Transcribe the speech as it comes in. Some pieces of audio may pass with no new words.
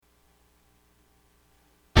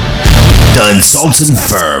The insulting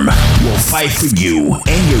firm will fight for you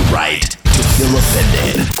and your right to feel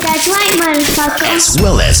offended. That's right, motherfucker. As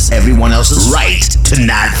well as everyone else's right to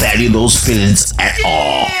not value those feelings at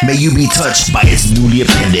all. May you be touched by its newly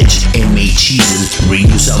appendage, and may Jesus bring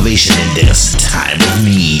you salvation in this time of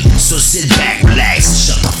need. So sit back, relax,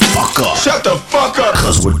 shut the fuck up. Shut the fuck up!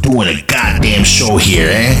 Cause we're doing a goddamn show here,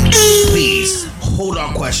 eh? Please, hold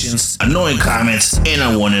our questions, annoying comments, and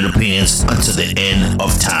unwanted opinions until the end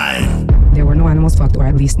of time. There were no animals fucked, or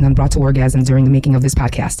at least none brought to orgasm during the making of this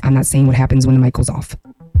podcast. I'm not saying what happens when the mic goes off.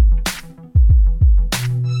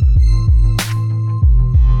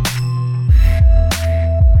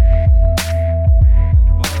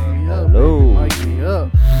 Hello. Mic me up.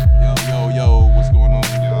 Yo, what's going on,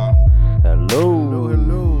 y'all?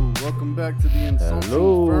 Hello. Welcome back to the Insulting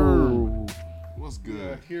Firm. What's We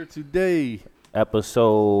are good? here today.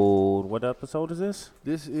 What episode is this?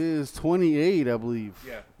 This is 28, I believe.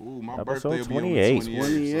 Yeah. Ooh, my Episode birthday will be on 28. the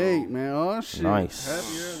 28, so. man. Oh, shit. Nice.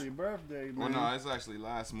 Happy early birthday, Well, man. no, it's actually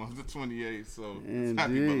last month, the 28th, so Indeed.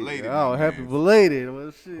 happy belated. Oh, my happy man. belated.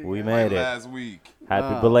 Well, shit. We Like made it. last week.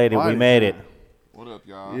 Happy belated. We party made it. time. What up,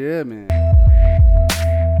 y'all? Yeah, man.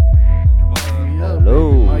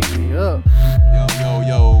 Hello. Mic me up.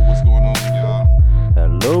 Yo, what's going on, y'all?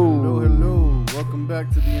 Hello. Welcome back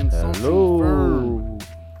to the Insulting Firm.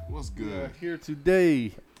 What's We are good? here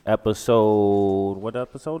today. What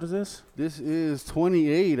episode is this? This is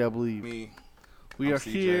 28, I believe. Me. We I'm are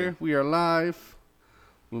CJ. here. We are live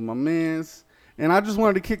with my mans, and I just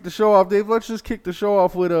wanted to kick the show off. Dave, let's just kick the show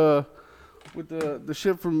off with the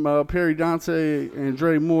shit from Perry Dante and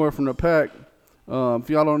Dre Moore from the Pack. If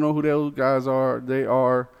y'all don't know who those guys are, they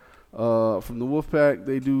are from the Wolf Pack.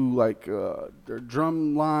 They do like their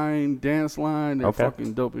drum line, dance line. They're Okay.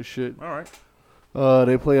 fucking dope as shit. All right.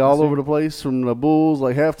 They play all over the place, from the Bulls,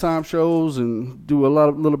 like halftime shows, and do a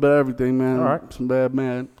little bit of everything, man. All right. Some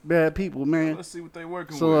bad people, man. Let's see what they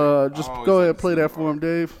working So with. just I always go like ahead, to play see that for him, art.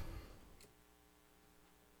 Dave.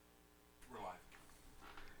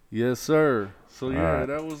 Yes, sir. So yeah, right.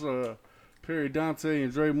 that was Perry Dante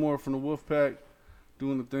and Dre Moore from the Wolf Pack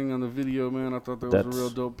doing the thing on the video, man. I thought that was That's- a real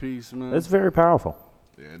dope piece, man. It's very powerful.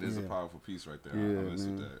 Yeah, it is a powerful piece right there. Yeah, I mess with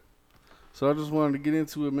man. that. So I just wanted to get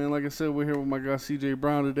into it, man. Like I said, we're here with my guy CJ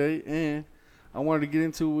Brown today, and I wanted to get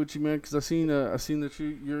into it with you, man, because I seen that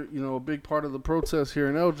you're a big part of the protest here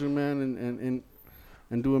in Elgin, man,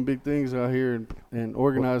 and doing big things out here and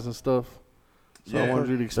organizing stuff. So I Yeah. wanted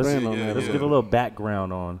you to expand on that. Let's Yeah. get a little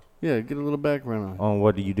background on Get a little background on it.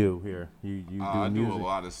 what do you do here? You do I do music. a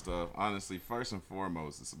lot of stuff. Honestly, first and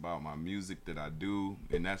foremost, it's about my music that I do,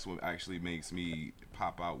 and that's what actually makes me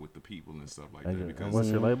pop out with the people and stuff like that. And Because what's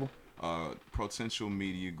your label? Potential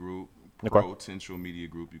Media Group, Okay. Potential Media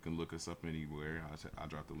Group. You can look us up anywhere. I'll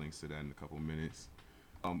drop the links to that in a couple minutes.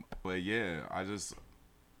 But yeah, I just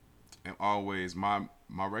am always my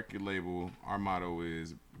record label. Our motto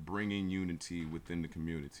is bringing unity within the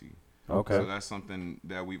community. Okay. So that's something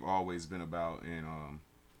that we've always been about, and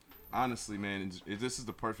honestly, man, this is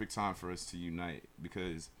the perfect time for us to unite,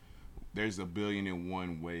 because there's a billion and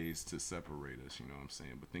one ways to separate us, you know what I'm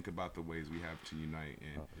saying? But think about the ways we have to unite,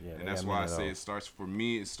 and that's why I say it starts, for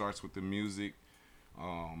me, it starts with the music,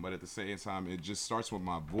 but at the same time, it just starts with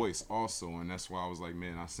my voice also, and that's why I was like,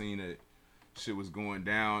 man, I seen that shit was going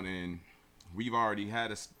down, and we've already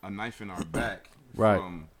had a knife in our back Right.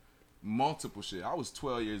 from multiple shit. I was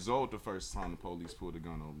 12 years old the first time the police pulled a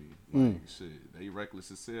gun on me. Like, shit, they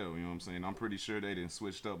reckless as hell, you know what I'm saying? I'm pretty sure they didn't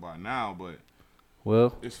switched up by now, but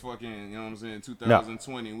Well, it's fucking, you know what I'm saying,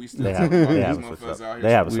 2020, and we still They talking about haven't these switched motherfuckers up. out here.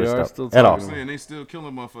 They haven't We switched are up still at all. I'm saying they still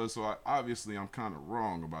killing motherfuckers, so obviously I'm kind of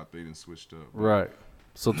wrong about they didn't switched up. right.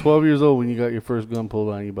 So 12 years old when you got your first gun pulled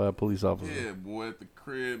on you by a police officer. Yeah, boy, at the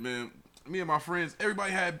crib, man. Me and my friends,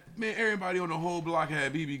 everybody on the whole block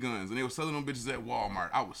had BB guns, and they were selling them bitches at Walmart.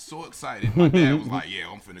 I was so excited. My dad was like,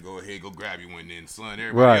 "Yeah, I'm finna go ahead, go grab you one, then, son.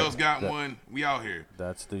 Everybody Right. else got one. We out here."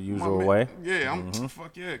 That's the My usual man- way. Yeah,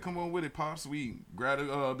 fuck yeah, come on with it, pops. We grab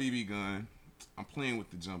a BB gun. I'm playing with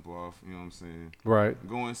the jump off. You know what I'm saying? Right.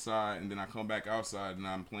 Go inside, and then I come back outside, and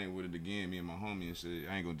I'm playing with it again. Me and my homie and shit.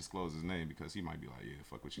 I ain't gonna disclose his name because he might be like, "Yeah,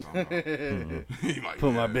 fuck what you talking about." He might,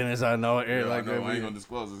 Put my yeah. business out no air Yeah, like I know, that. I ain't gonna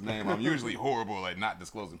disclose his name. I'm usually horrible at not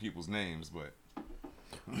disclosing people's names, but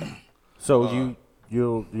So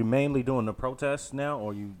you mainly doing the protests now,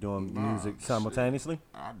 or you doing music shit. simultaneously?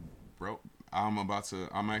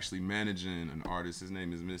 I'm actually managing an artist. His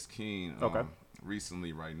name is Miss Keen. Okay.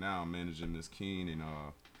 Recently, right now, I'm managing Miss Keen, and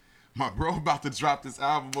my bro about to drop this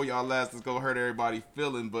album. Boy, y'all let's go hurt everybody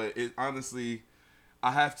feeling, but it honestly,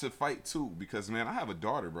 I have to fight too because, man, I have a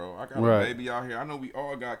daughter, bro. I got Right. a baby out here. I know we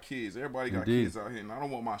all got kids. Everybody got Indeed. kids out here, and I don't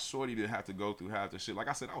want my shorty to have to go through half the shit. Like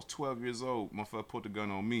I said, I was 12 years old. Motherfucker put the gun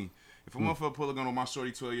on me. If a motherfucker pull a gun on my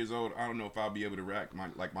shorty 12 years old, I don't know if I'll be able to react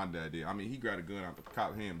like my dad did. I mean, he grabbed a gun out the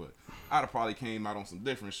cop hand, but I'd have probably came out on some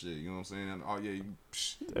different shit. You know what I'm saying? And, oh yeah,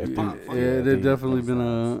 There's definitely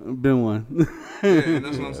been one. yeah, and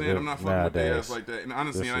that's what I'm saying. I'm not fucking with their Nowadays, ass like that. And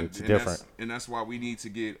honestly, it's different. That's why we need to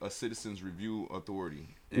get a citizens review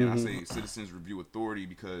authority. And I say citizens review authority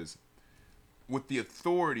because with the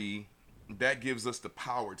authority, that gives us the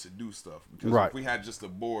power to do stuff. Because if we had just a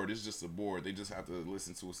board, it's just a board. They just have to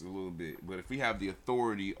listen to us a little bit. But if we have the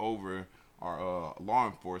authority over our law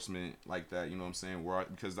enforcement like that, you know what I'm saying?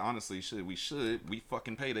 Because honestly, we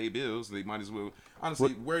fucking pay their bills. They might as well.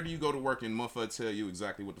 Honestly, where do you go to work and motherfucker tell you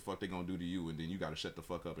exactly what the fuck they gonna do to you, and then you gotta shut the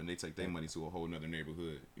fuck up and they take their money to a whole nother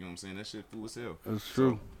neighborhood? You know what I'm saying? That shit fool as hell. That's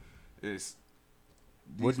true. So, it's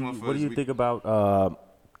What do you think about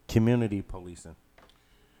community policing?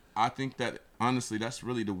 I think that honestly, that's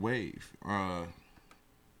really the wave.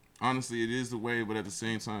 Honestly, it is the wave, but at the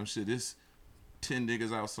same time, shit, it's 10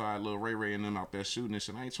 niggas outside, Lil Ray and them out there shooting and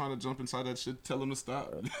shit. I ain't trying to jump inside that shit, tell them to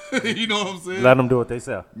stop. You know what I'm saying? Let them do it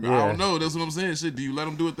themselves. I don't know. That's what I'm saying. Shit, do you let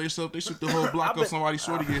them do it themselves? They shoot the whole block up, somebody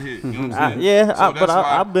sure to get hit. You know what I'm saying?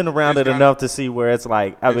 I've been around it enough to see where it's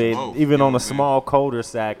like, I mean, both, even you know on what a I'm saying? small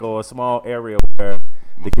cul-de-sac or a small area where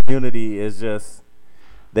the community is just,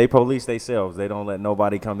 they police themselves. They don't let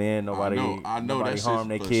nobody come in, nobody that harm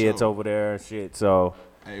their shit for kids sure. over there and shit. So,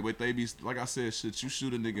 Hey, but they be, like I said, shit, you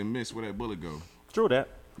shoot a nigga and miss, where that bullet go? true that.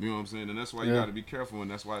 You know what I'm saying? And that's why you got to be careful, and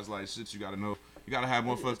that's why it's like, shit, you got to know. You got to have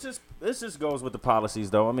more fuck. This just goes with the policies,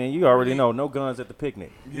 though. I mean, you already know, no guns at the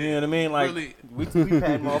picnic. You know what I mean? Like, really. we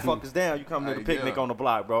pat motherfuckers down. You come to the picnic on the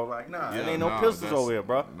block, bro. Like, nah, there ain't no pistols over here,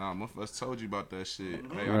 bro. Nah, motherfuckers told you about that shit.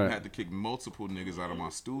 Hey, I had to kick multiple niggas out of my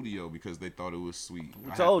studio because they thought it was sweet.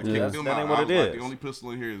 I told you, that ain't what it is. The only pistol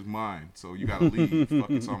in here is mine, so you got to leave.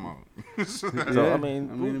 Fucking talking about. So, I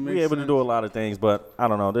mean, we able to do a lot of things, but I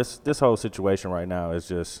don't know. This whole situation right now is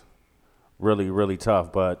just really, really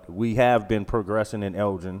tough. But we have been progressing in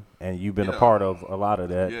Elgin, and you've been a part of a lot of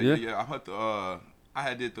that. Yeah.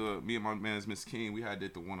 Me and my man's Miss King, we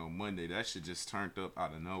did the one on Monday. That shit just turned up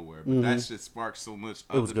out of nowhere. But that shit sparked so much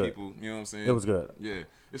other people. You know what I'm saying? It was good. Yeah.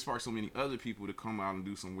 It sparked so many other people to come out and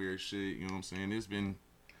do some weird shit. You know what I'm saying? It's been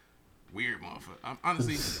weird, motherfucker.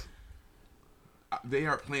 Honestly, they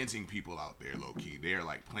are planting people out there, low key. They are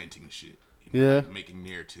like planting shit. Making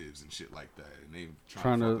narratives and shit like that, and they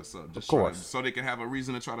trying to fuck us up, just so they can have a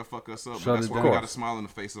reason to try to fuck us up. But that's why we got to smile in the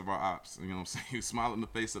face of our ops. You know what I'm saying? Smile in the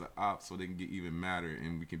face of the ops so they can get even madder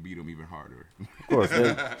and we can beat them even harder. Of course,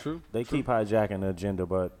 they keep hijacking the agenda,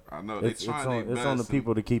 but I know it's on the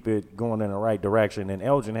people to keep it going in the right direction. And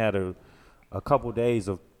Elgin had a couple days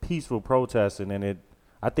of peaceful protesting, and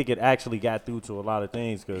I think it actually got through to a lot of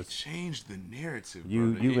things because it changed the narrative.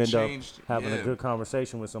 You end up having a good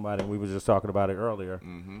conversation with somebody, and we were just talking about it earlier.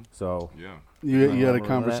 So you had a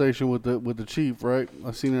conversation with the chief, right?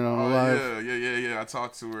 I seen it on the live. Yeah. I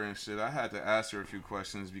talked to her and shit. I had to ask her a few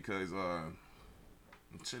questions because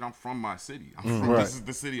shit, I'm from my city. This is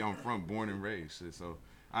the city I'm from, born and raised. Shit, so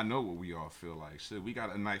I know what we all feel like. Shit, we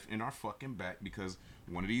got a knife in our fucking back because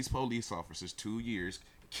one of these police officers, 2 years,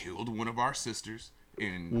 killed one of our sisters.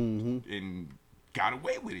 And got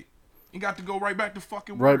away with it. And got to go right back to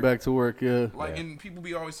fucking work. Right back to work, yeah. And people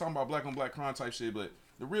be always talking about black on black crime type shit, but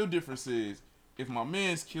the real difference is if my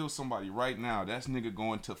man's killed somebody right now, that's nigga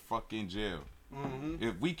going to fucking jail.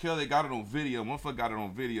 If we kill it, got it on video, motherfucker got it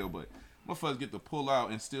on video, but motherfuckers get to pull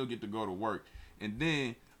out and still get to go to work. And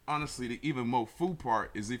then, honestly, the even more food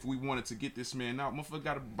part is if we wanted to get this man out, motherfucker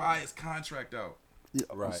got to buy his contract out. Yeah,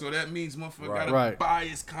 right. So that means motherfucker gotta buy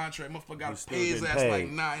his contract. Motherfucker gotta pay his ass like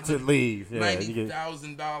 $90,000 to leave.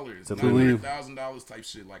 $90,000 type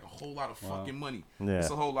shit, like a whole lot of fucking money. Yeah. It's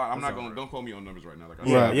a whole lot. I'm not gonna don't quote me on numbers right now. Like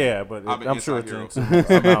I said, but I'm sure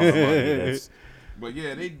it's But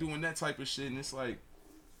yeah, they doing that type of shit, and it's like,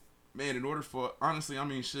 man, in order for honestly, I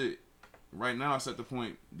mean, shit. Right now, it's at the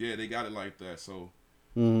point. Yeah, they got it like that. So.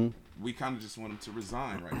 We kind of just want him to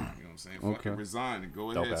resign right now. You know what I'm saying? Fucking resign and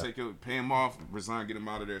go ahead, pay him off, resign, get him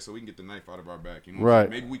out of there so we can get the knife out of our back. You know what I'm saying?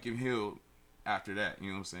 Maybe we can heal after that. You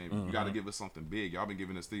know what I'm saying? You got to give us something big. Y'all been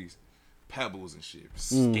giving us these pebbles and shit.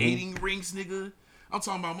 Skating rinks, nigga. I'm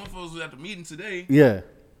talking about motherfuckers was at the meeting today. Yeah.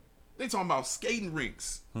 They talking about skating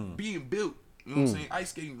rinks being built. You know what I'm saying? Ice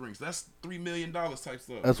skating rinks. That's $3 million type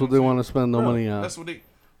stuff. That's what they want to spend the money on. That's what they...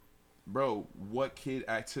 Bro, what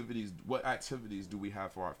activities do we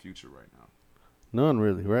have for our future right now? None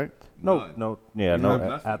really, right?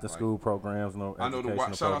 No after school programs, no I know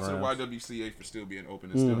educational shout out programs. to the YWCA for still being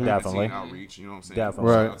open and still having Definitely. teen outreach. You know what I'm saying?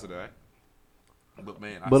 Definitely. Shout out to that. But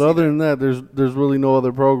man, But other than that, there's really no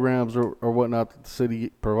other programs or whatnot that the city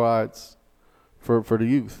provides for the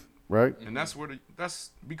youth, right? and that's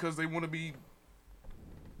because they want to be.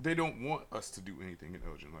 They don't want us to do anything in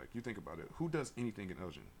Elgin. Like, you think about it, who does anything in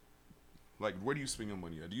Elgin? Like, where do you spend your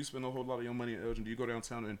money at? Do you spend a whole lot of your money in Elgin? Do you go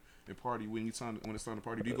downtown and party when it's time to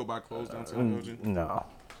party? Do you go buy clothes downtown in Elgin?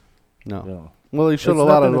 No. Well, they showed It's a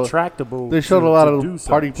lot nothing of attractable. They showed a lot of do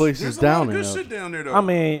party such. places There's a down lot of there. good shit down there, though. I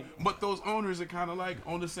mean, but those owners are kind of like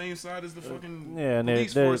on the same side as the fucking and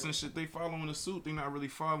police they're- force and shit. They following the suit. They're not really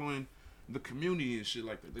following the community and shit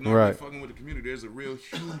like that. They're not Right. really fucking with the community. There's a real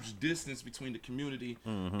huge distance between the community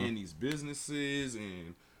and these businesses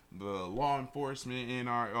and the law enforcement and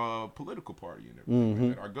our political party and everything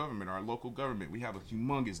like that. Our government, our local government. We have a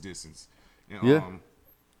humongous distance. And, Yeah.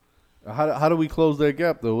 How do we close that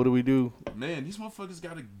gap though? What do we do? Man, these motherfuckers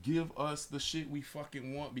gotta give us the shit we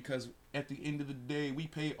fucking want, because at the end of the day, we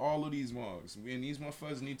pay all of these mugs. And these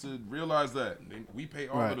motherfuckers need to realize that. We pay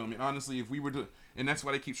all Right. of them. And honestly, if we were to, and that's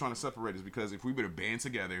why they keep trying to separate us, because if we were to band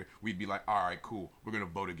together, we'd be like, all right, cool, we're gonna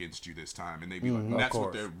vote against you this time. And they'd be like, and that's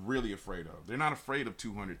what they're really afraid of. They're not afraid of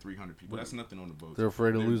 200, 300 people. That's nothing on the vote. They're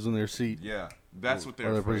afraid of losing their seat Yeah, that's what or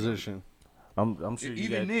they're their afraid position. of. I'm sure you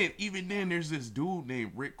got, Even then, there's this dude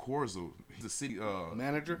named Rick Corzo. He's the city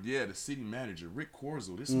Manager? Yeah, the city manager, Rick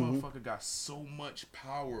Corzo. This motherfucker got so much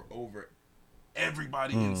power over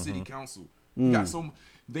everybody in city council. He got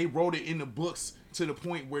they wrote it in the books to the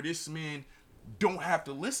point where this man don't have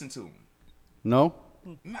to listen to him. No,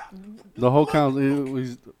 Nah, the whole look, council.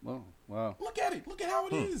 Look, Oh, wow. look at it. Look at how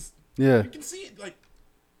it is. Yeah. You can see it. Like,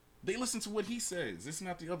 they listen to what he says. It's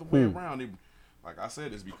not the other way around. Like I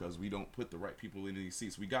said, it's because we don't put the right people in these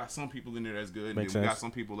seats. We got some people in there that's good, and then we got some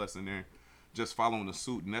people that's in there just following the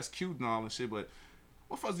suit, and that's cute and all and shit. But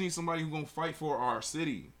what fuck need somebody who's gonna fight for our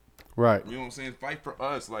city? Right. You know what I'm saying? Fight for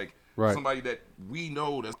us, like Right. somebody that we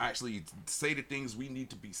know that actually say the things we need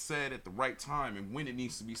to be said at the right time and when it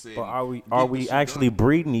needs to be said. but are we Get the shit actually done.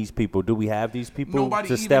 breeding these people? Do we have these people Nobody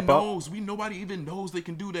to even step up? knows. Nobody even knows they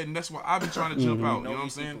can do that, and that's why I've been trying to jump out. You know what I'm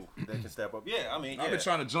saying? They can step up. Yeah, I mean, I've been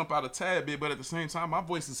trying to jump out a tad bit, but at the same time, my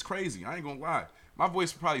voice is crazy. I ain't gonna lie. My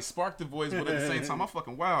voice probably sparked the voice, but at the same time, I'm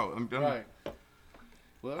fucking wild. Right.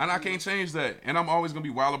 Well, And I can't change that. And I'm always gonna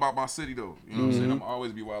be wild about my city, though. You know what I'm saying? I'm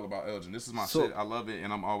always be wild about Elgin. This is my shit. I love it,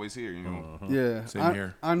 and I'm always here. You know. Yeah. Same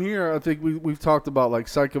here. On here, I think we've talked about like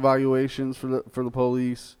psych evaluations for the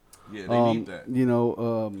police. Yeah, they need that. You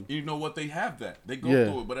know. You know what? They have that. They go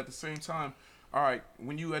Yeah. through it, but at the same time, all right,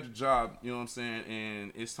 when you at the job, you know what I'm saying,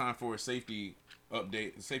 and it's time for a safety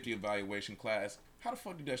update, safety evaluation class. How the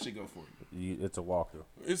fuck did that shit go for you? It's a walkthrough.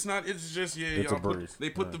 It's not. It's just It's y'all a breeze.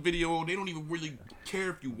 they put the video on. They don't even really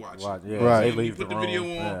care if you watch it. Yeah, Right. They They leave put the room. video on.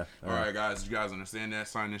 Yeah, All right, guys, you guys understand that?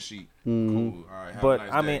 Sign this sheet. Mm-hmm. Cool. All right. Have But a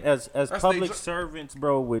nice I day. mean, as That's public they servants,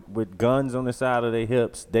 bro, with guns on the side of their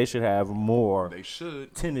hips, they should have more they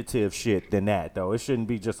should. tentative shit than that, though. It shouldn't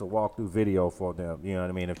be just a walkthrough video for them. You know what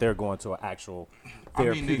I mean? If they're going to an actual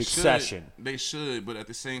therapeutic session, They should, but at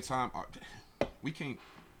the same time, we can't.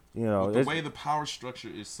 you know, With the it's- way the power structure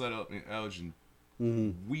is set up in Elgin,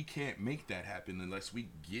 we can't make that happen unless we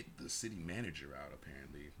get the city manager out.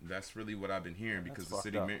 Apparently, that's really what I've been hearing, because the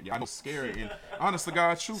city manager, I'm scared. And honest to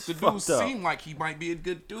God, truth, the dude fucked up. seemed like he might be a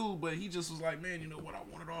good dude, but he just was like, man, you know what? I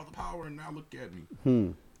wanted all the power, and now look at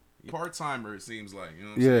me. Part timer, it seems like. You know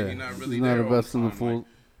what I'm saying? He's not really he's not there all investing the the time. full. Like,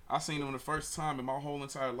 I seen him the first time in my whole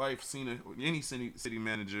entire life. Any city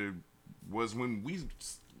manager was when we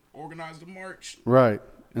organized the march. Right.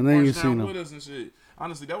 And then you Marched down seen with them. us and shit.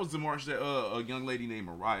 Honestly, that was the march that a young lady named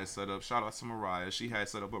Mariah set up. Shout out to Mariah. She had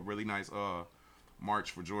set up a really nice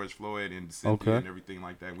march for George Floyd and Cynthia and everything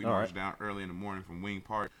like that. We marched down early in the morning from Wing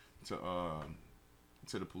Park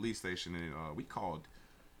to the police station, and we called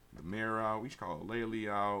the mayor out, we called Laley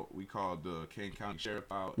out, we called the Kane County Sheriff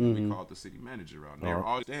out, and we called the city manager out. And they were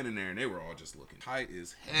all standing there, and they were all just looking tight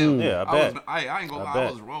as hell. Yeah, I bet. I ain't gonna lie, bet.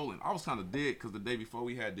 I was rolling. I was kind of dead because the day before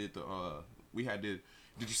we had did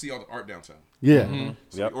did you see all the art downtown? Yeah.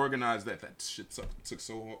 So we organized that. That shit took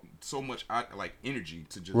so much like energy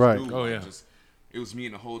to just Right. do. Oh, Like, yeah. just, it was me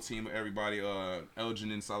and the whole team of everybody.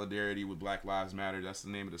 Elgin in solidarity with Black Lives Matter. That's the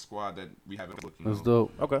name of the squad that we have. That's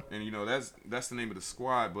dope. okay. And you know that's the name of the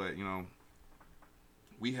squad. But you know,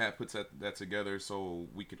 we had put that together so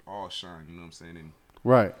we could all shine. You know what I'm saying? And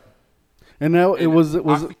Right. And now it was.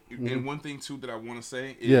 And one thing too that I want to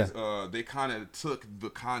say is they kind of took the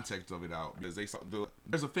context of it out because they saw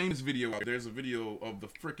there's a famous video out. There's a video of the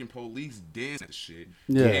freaking police dancing and shit.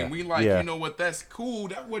 Yeah. And we you know what? That's cool.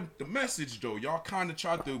 That wasn't the message though. Y'all kind of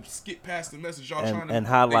tried to skip past the message. Y'all trying to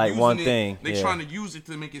highlight one thing. They trying to use it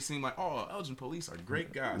to make it seem like, oh, Elgin police are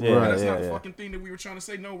great guys. Yeah, Right. That's not the fucking thing that we were trying to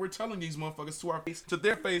say. No, we're telling these motherfuckers to our face, to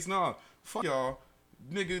their face. Nah, fuck y'all.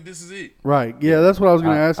 Nigga, this is it. Right. Yeah, that's what I was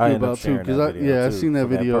gonna ask you about too. Because I seen that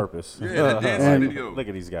video. Yeah, that dancing video. Look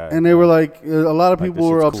at these guys. And they were like, a lot of people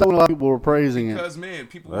were upset. A lot of people were praising it. Because man,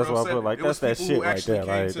 people that's were upset. What I feel like. That's that shit right there.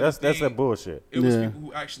 Like that's that bullshit. It was people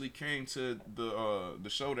who actually came to the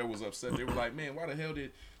show that was upset. They were like, man, why the hell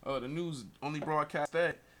did the news only broadcast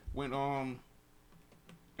that when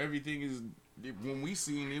everything is when we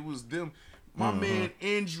seen it was them. My man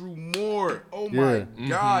Andrew Moore. Oh my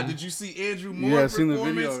God! Did you see Andrew Moore? Yeah, I seen the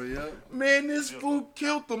video. Yeah. Man, this fool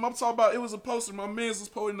killed them. I'm talking about. It was a poster. My man's was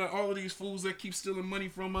pointing at all of these fools that keep stealing money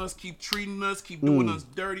from us, keep treating us, keep doing us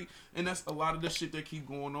dirty, and that's a lot of the shit that keep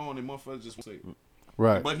going on. And motherfuckers just say,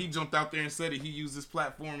 right. But he jumped out there and said it. He used this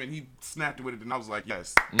platform and he snapped with it, and I was like,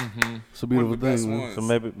 yes, it's a beautiful thing. Man. So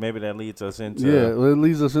maybe that leads us into it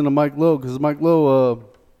leads us into Mike Lowe because Mike Lowe,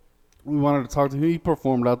 we wanted to talk to him. He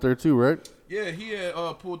performed out there too, right? Yeah, he had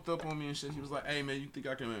pulled up on me and shit. He was like, hey, man, you think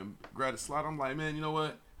I can grab a slot? I'm like, man, you know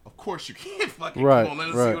what? Of course you can. Fucking come on, let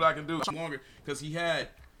us see what I can do. Longer because he had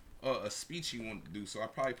a speech he wanted to do, so I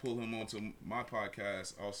probably pulled him onto my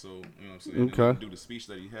podcast also. You know what I'm saying? Okay. Do the speech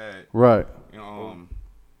that he had. Right.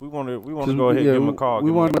 We want to go ahead and give him a call.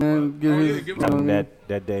 We want to give him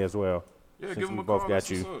that day as well. Yeah, since give him a both call. Got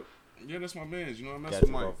you. Yeah, that's my man. You know, I mess got with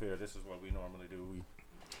you Mike. both here. This is what we normally do.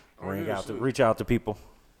 We reach out to people.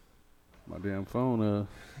 My damn phone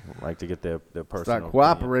like to get their personal. Start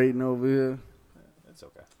cooperating over here. That's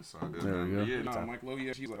okay. It's all good, there man. we go. Yeah, Mike Lowe,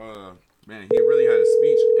 he's like, man, he really had a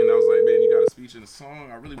speech, and I was like, man, you got a speech and a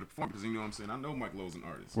song. I really would perform because you know what I'm saying. I know Mike Lowe's an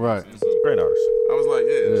artist, right? So great artist. I was like,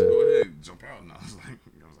 yeah, just go ahead, jump out, and I was like,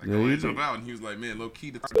 go ahead, jump out, and he was like, man, low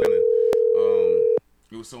key, it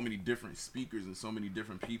was so many different speakers and so many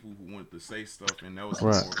different people who wanted to say stuff, and that was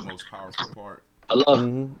the most powerful part.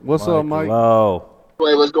 Hello. What's up, Mike? Hello.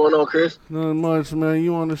 Wait, what's going on, Chris? Not much, man.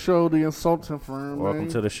 You on the show, The Insulting Firm, Welcome man.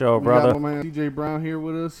 to the show, we brother. Got my man DJ Brown here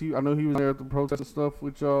with us. I know he was there at the protest and stuff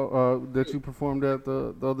with y'all that you performed at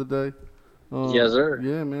the other day. Yes, sir.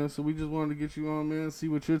 Yeah, man. So we just wanted to get you on, man, see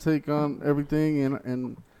what your take on everything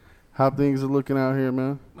and how things are looking out here,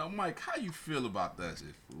 man. Now, Mike, how you feel about that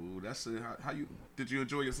shit, fool? That's it. How you did you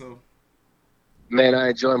enjoy yourself? Man, I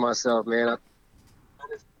enjoy myself, man.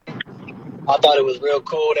 I thought it was real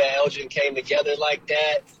cool that Elgin came together like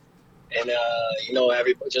that. And, you know,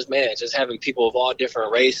 just having people of all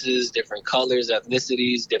different races, different colors,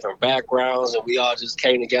 ethnicities, different backgrounds, and we all just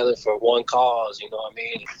came together for one cause, you know what I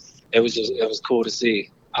mean? It was cool to see.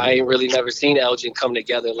 I ain't really never seen Elgin come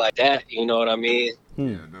together like that, you know what I mean?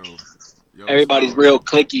 Yeah, no. Yo, everybody's real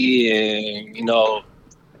cliquey and, you know.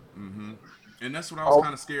 And that's what I was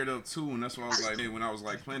kind of scared of too, and that's why I was like, hey, when I was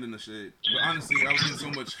like planning the shit. But honestly, I was getting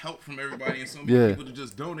so much help from everybody and so many people to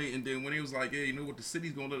just donate. And then when it was like, hey, you know what, the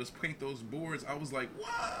city's gonna let us paint those boards, I was like,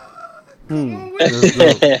 what? Come on with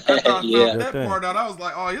it. After I found that part out, I was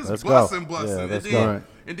like, oh, it's busting. Yeah,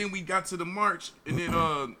 and then we got to the march, and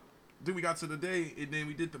then we got to the day, and then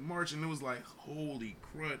we did the march, and it was like, holy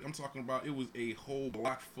crud! I'm talking about it was a whole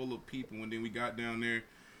block full of people, and then we got down there.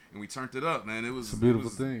 And we turned it up, man. It's a beautiful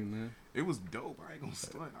thing, man. It was dope. I ain't gonna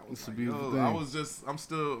stunt. It's a beautiful thing. I'm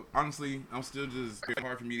still just, it's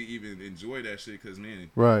hard for me to even enjoy that shit because,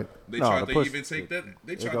 man. Right. They tried to even take that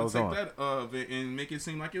event and make it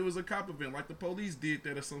seem like it was a cop event, like the police did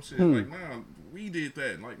that or some shit. Like, nah, we did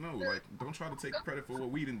that. Like, no, like, don't try to take credit for what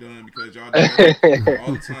we done because y'all do that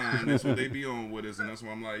all the time. That's what they be on with us, and that's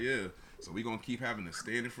why I'm like, yeah. So we gonna keep having to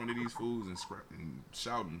stand in front of these fools and scrapping,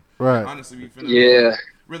 shouting. Right. And honestly, we finna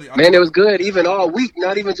really. Man, it was good even all week.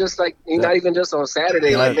 Not even just on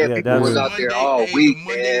Saturday. People was out there all week,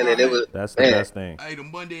 man, and it was. That's the best thing. Hey, the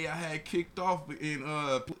Monday I had kicked off in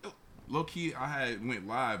low key. I had went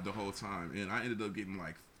live the whole time, and I ended up getting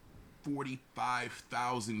like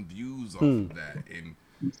 45,000 views off of that, and.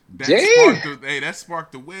 That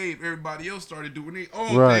sparked the wave. Everybody else started doing their own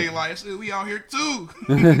thing. Like, shit, we out here too.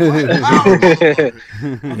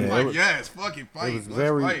 Yes, fucking fight. It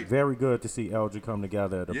was very good to see Elgin come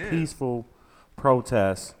together at a peaceful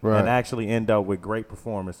protest and actually end up with great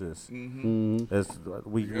performances. As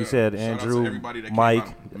we said, Andrew, Mike.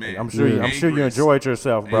 I'm sure you enjoyed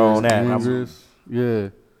yourself, bro. On that. Yeah.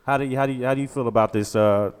 How do you feel about this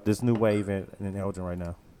new wave in Elgin right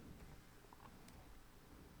now?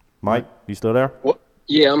 Mike, you still there?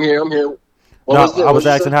 Yeah, I'm here. I was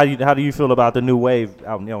asking how do you feel about the new wave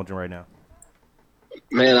out in Elgin right now?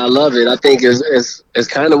 Man, I love it. I think it's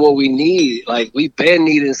kind of what we need. Like, we've been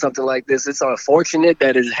needing something like this. It's unfortunate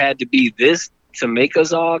that it had to be this to make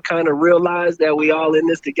us all kind of realize that we all in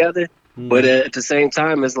this together. But at the same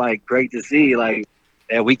time, it's like great to see like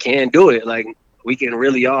that we can do it. Like, we can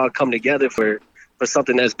really all come together for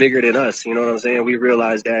something that's bigger than us. You know what I'm saying? We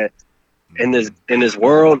realize that in this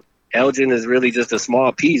world, Elgin is really just a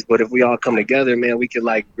small piece. But if we all come together, man, we can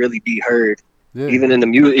like really be heard. Yeah. Even in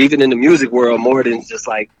the music world, more than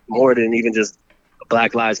even just a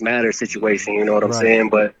Black Lives Matter situation. You know what I'm saying?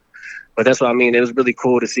 But that's what I mean. It was really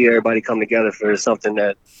cool to see everybody come together for something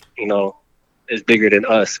that, you know, is bigger than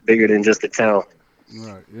us, bigger than just the town.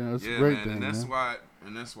 Right. Yeah, that's a great man, thing.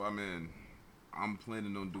 And that's why, man, I'm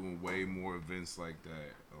planning on doing way more events like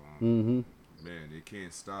that. Man, it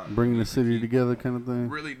can't stop. Bringing the city together kind of thing.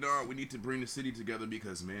 Really, no, we need to bring the city together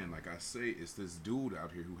because, man, like I say, it's this dude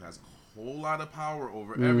out here who has a whole lot of power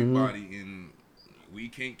over everybody, and we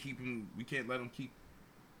can't let him keep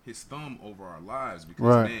his thumb over our lives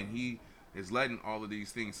because, man, he is letting all of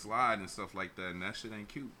these things slide and stuff like that, and that shit ain't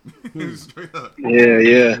cute. Straight up.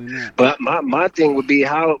 Yeah. But my thing would be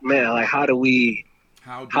how do we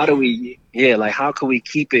how can we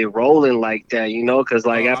keep it rolling like that, you know? Because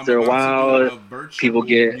like after a while, people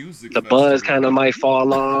get the buzz kind of might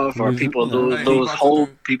fall off, or people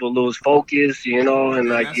lose focus, you know, and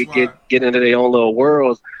like you get into their own little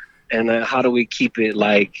worlds. And how do we keep it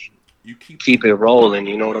like keep it rolling?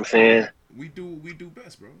 You know what I'm saying? We do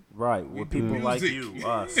best, bro. Right, with people music. Like you,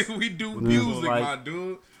 us. We do music, my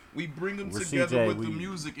dude. We bring them together with the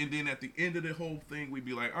music, and then at the end of the whole thing, we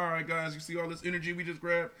be like, all right, guys, you see all this energy we just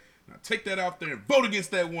grabbed? Now take that out there and vote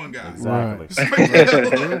against that one guy. Exactly.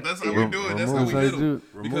 That's how we do it. That's how we hit them.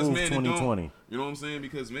 Because, man, 2020. You know what I'm saying?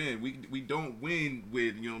 Because, man, we don't win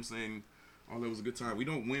with, you know what I'm saying, oh, that was a good time. We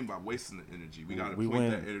don't win by wasting the energy. We got to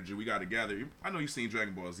point that energy. We got to gather. I know you've seen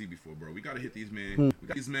Dragon Ball Z before, bro. We got to hit these men. We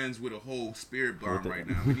got these men with a whole spirit bomb right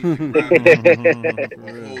now. We need to grab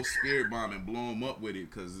a whole spirit bomb and blow them up with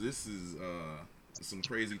it because this is some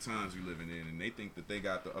crazy times we living in, and they think that they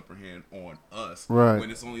got the upper hand on us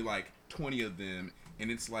when it's only like 20 of them,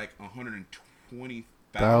 and it's like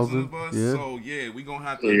 120,000 of us. Yeah. So we gonna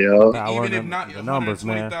have to even if not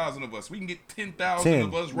 120,000 of us, we can get 10,000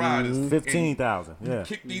 of us riders, 15,000. Yeah,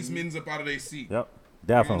 kick these men up out of their seat. Yep,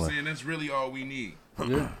 definitely. You know what I'm saying? That's really all we need.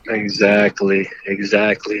 Exactly.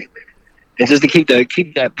 And just to keep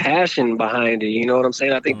that passion behind it, you know what I'm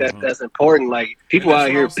saying? I think that's important. Like people out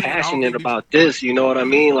here passionate about this, you know what I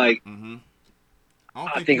mean? Like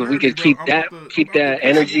I think if we could keep that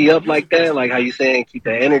energy up like that, like how you saying, keep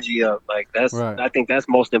that energy up, like that's I think that's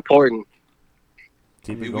most important.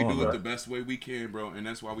 We do it the best way we can, bro, and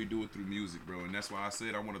that's why we do it through music, bro, and that's why I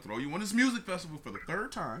said I want to throw you on this music festival for the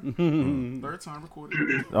third time. Third time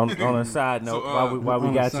recording. On a side note, while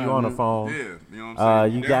we got you on the phone, you know what I'm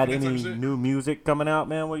saying? You got any new music coming out,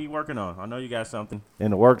 man? What are you working on? I know you got something in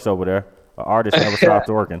the works over there. An artist never stopped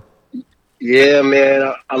working. Yeah,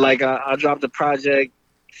 man. I dropped a project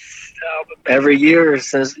every year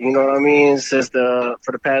since, you know what I mean, for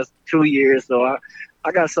the past 2 years. So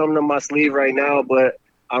I got something in my sleeve right now, but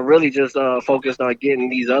I'm really just focused on getting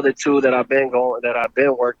these other two that I've been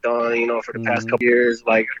worked on, you know, for the past couple years.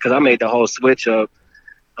 Like, because I made the whole switch up.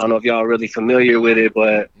 I don't know if y'all are really familiar with it,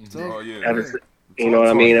 but you know what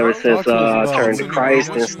I mean. Ever since I turned to Christ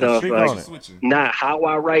and stuff, like not how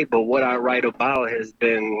I write, but what I write about has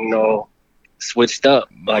been, you know, switched up.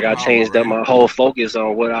 Like I changed up my whole focus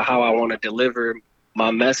on how I want to deliver my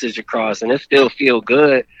message across, and it still feel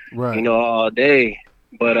good, you know, all day.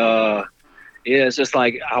 But it's just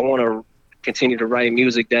like I want to continue to write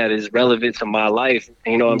music that is relevant to my life.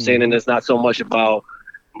 You know what I'm saying? And it's not so much about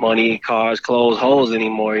money, cars, clothes, hoes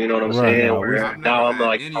anymore. You know what I'm saying? Now I'm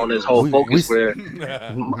like on this whole focus where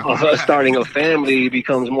starting a family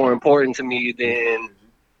becomes more important to me than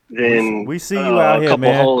we see you out a here, couple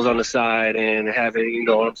man. holes on the side and having, you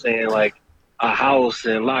know what I'm saying, like a house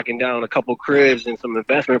and locking down a couple cribs and some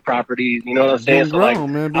investment properties. You know what I'm saying? So like, I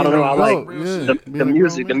don't know. I like the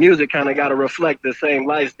music. The music kind of got to reflect the same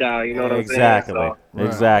lifestyle. You know what I'm saying? So,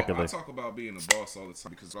 exactly. I talk about being a boss all the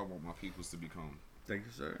time because I want my peoples to become. Thank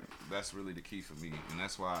you, sir. That's really the key for me, and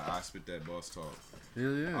that's why I spit that boss talk.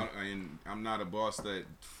 Yeah. I'm not a boss that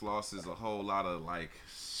flosses a whole lot of like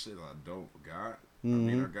shit I don't got. I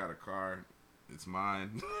mean, I got a car. It's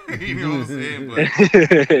mine. You know what I'm saying? But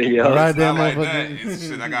right there, like that. It's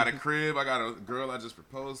shit. I got a crib. I got a girl I just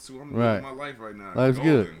proposed to. I'm living my life right now. Life's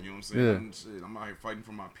good. You know what I'm saying? I'm out here fighting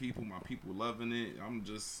for my people. My people loving it. I'm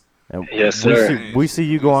just And Yes, sir. We see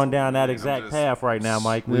you going down that exact path right now,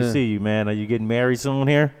 Mike. We see you, man. Are you getting married soon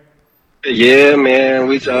here? Yeah, man.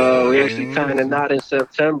 We actually tying a knot in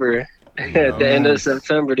September. At the end of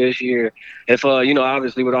September this year. If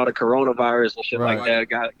obviously with all the coronavirus and shit like that,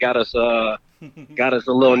 got us a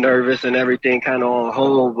little nervous and everything kind of on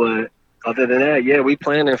hold. But other than that, yeah, we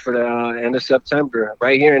planning for the end of September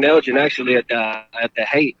right here in Elgin, actually at the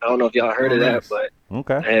Haight. I don't know if y'all heard of that, but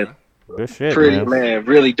okay. Good shit, pretty man.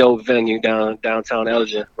 really dope venue downtown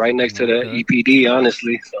Elgin, right next to the EPD,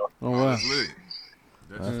 honestly. So. That's lit.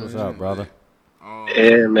 That's what's up, brother.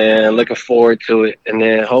 Yeah, man, looking forward to it, and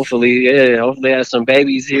then hopefully have some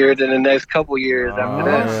babies here in the next couple years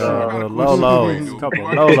after that. So. Lolos, couple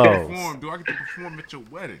Lolos. Do I get to perform at your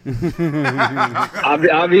wedding?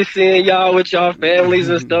 I'll be seeing y'all with y'all families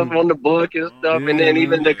and stuff on the book and stuff, and then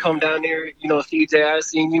even to come down there, CJ, I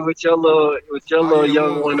seen you with your little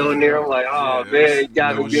young one on there. I'm like, oh man, you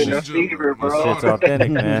got me getting a fever, bro. Shit's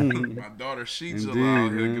authentic, man. My daughter Sheet's out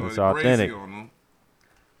here going authentic. crazy on them.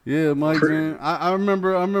 Yeah, Mike, man. I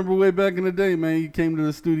remember way back in the day, man. You came to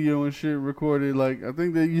the studio and shit, recorded. Like, I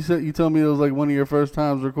think that you told me it was like one of your first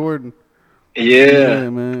times recording. Yeah,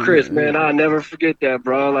 man. Chris, man, I'll never forget that,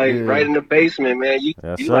 bro. Like, right in the basement, man. You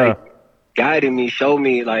like guided me, showed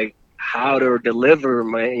me like how to deliver,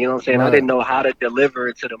 man. You know what I'm saying? Right. I didn't know how to deliver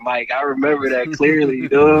it to the mic. I remember that clearly,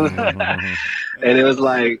 dude. And it was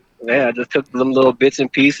like, yeah, I just took them little bits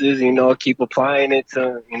and pieces, keep applying it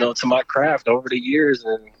to my craft over the years,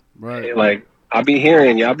 and like I'll be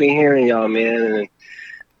hearing y'all, man.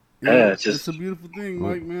 And it's a beautiful thing,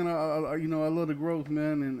 Mike, man. I love the growth,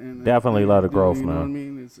 man, and definitely love the growth, man. You know what I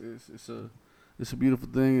mean? It's a beautiful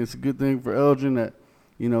thing. It's a good thing for Elgin that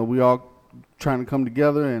we all trying to come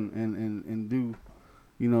together and do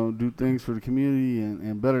do things for the community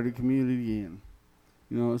and better the community, and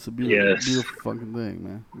it's a beautiful fucking thing,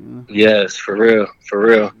 man. Yes, for real.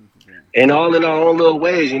 And all in our own little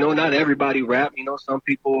ways, not everybody rap. Some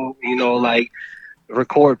people, like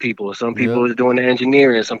record people. Some people is doing the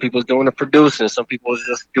engineering. Some people is doing the producing. Some people is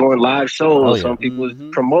just doing live shows. Some people is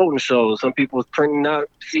promoting shows. Some people is printing out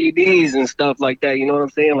CDs and stuff like that. You know what I'm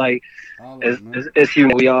saying? Like, it's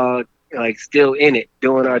we all like still in it,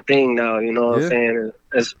 doing our thing now. You know what I'm saying?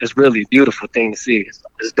 It's really a beautiful thing to see.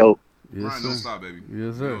 It's dope. Yes, don't stop, baby.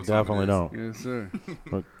 Yes, sir. Definitely don't. Yes, sir.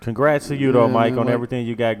 Well, congrats to you, though, Mike, on everything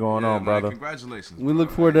you got going on, brother. Congratulations. We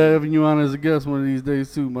look forward to having you on as a guest one of these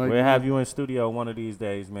days, too, Mike. We'll have you in studio one of these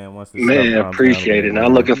days, man. Once this appreciate it.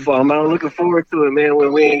 I'm looking forward to it, man,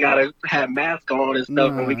 when we ain't got to have masks on and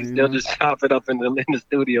stuff, and we can still just chop it up in the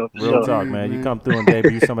studio. Real talk, man. You come through and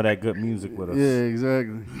debut some of that good music with us. Yeah,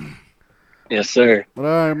 exactly. Yes, sir. But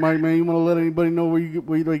all right, Mike, man, you want to let anybody know where you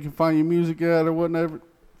can find your music at or whatnot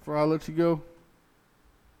before I let you go?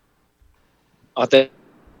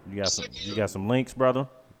 You got some links, brother?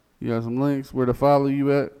 You got some links where to follow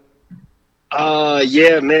you at?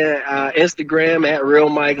 Yeah, man. Instagram at Real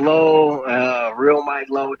Mike Low,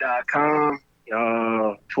 realmikelow.com.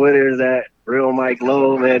 Twitter's at Real Mike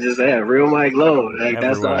Low, man. Just at Real Mike Low. Like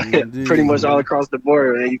that's pretty much all across the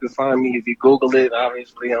board. And you can find me if you Google it.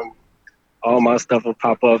 Obviously, all my stuff will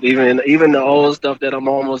pop up. Even the old stuff that I'm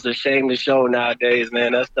almost ashamed to show nowadays,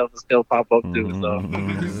 man, that stuff will still pop up too. So,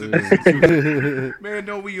 man,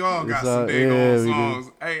 no, we all got some big old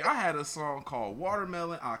songs. Hey, I had a song called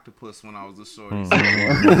Watermelon Octopus when I was a shorty.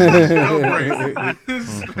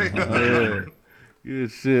 Good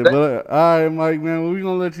shit. But all right, Mike, man, we're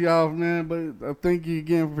gonna let you off, man. But thank you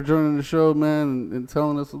again for joining the show, man, and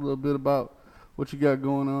telling us a little bit about what you got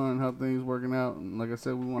going on and how things working out. And like I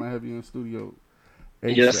said, we want to have you in studio.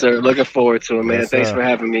 Yes, sir. Looking forward to it, man. Thanks for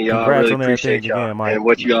having me, y'all. I really appreciate y'all and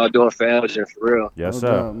what you all doing for Elgin, for real. Yes, sir.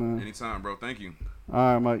 Doubt, man. Anytime, bro. Thank you.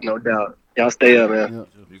 All right, Mike. No doubt. Y'all stay up, man. Yep.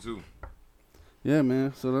 You too. Yeah,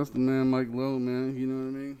 man. So that's the man, Mike Low, man. You know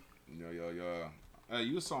what I mean? Yo. Hey,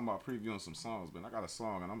 you was talking about previewing some songs, man. I got a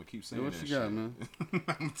song, and I'm going to keep saying what that you got, shit. man?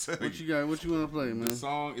 I'm telling What you got? What you want to play, man? The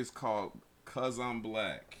song is called "Cause I'm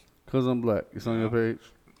Black." Cause I'm Black. It's on your page?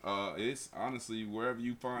 It's honestly wherever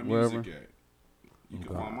you find music at. You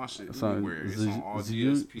can find my shit anywhere. It's on all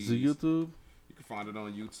DSPs. Is it YouTube? You can find it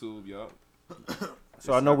on YouTube, yup.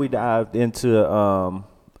 So I know we dived into a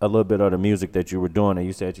little bit of the music that you were doing, and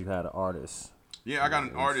you said you had an artist. Yeah, I got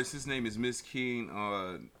an artist. His name is Miss King.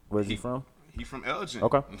 Where's he from? He from Elgin.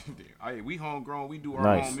 Okay. We homegrown. We do our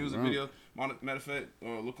own music video. Matter of fact,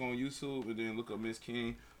 look on YouTube and then look up Miss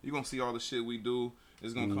King. You're going to see all the shit we do.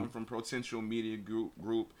 It's going to come from Potential Media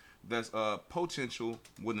Group. That's potential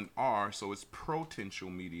with an R, so it's Potential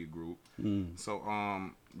Media Group. So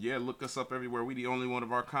Yeah, look us up everywhere. We the only one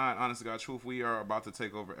of our kind. Honestly, God, truth, we are about to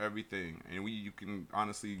take over everything, and you can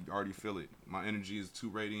honestly already feel it. My energy is too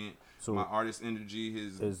radiant. So my artist energy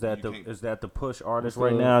is that the push artist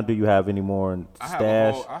right now? Do you have any more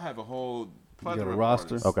stash? I have a whole plethora of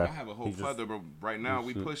roster. Okay, I have a whole plethora. But right now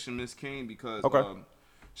we pushing Miss King because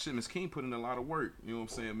Miss King put in a lot of work. You know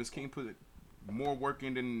what I'm saying? Miss King put more work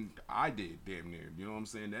in than I did, damn near. You know what I'm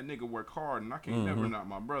saying? That nigga work hard, and I can't never knock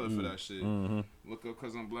my brother for that shit. Look up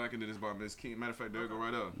Cause I'm Black, and it is by Miss King. Matter of fact, there go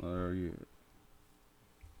right up. Oh, yeah.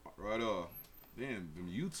 Right up. Damn,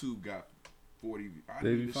 YouTube got 40. I Did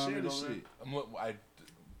didn't you even share this over? shit.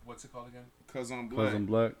 What's it called again? Cause I'm Black. Cause I'm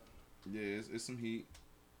Black. Yeah, it's some heat.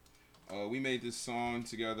 We made this song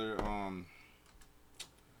together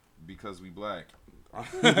because we black.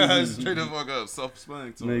 Straight the fuck up,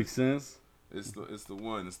 self-explanatory. Makes sense. It's the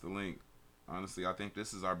one. It's the link. Honestly, I think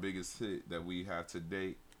this is our biggest hit that we have to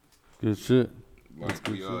date. Good shit. Like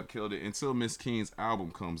we killed it until Miss King's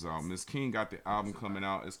album comes out. Miss King got the album coming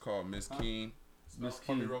out. It's called Miss King. Miss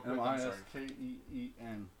King. MISKEEN.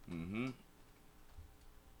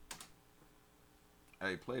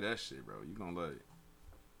 Hey, play that shit, bro. You gonna love it.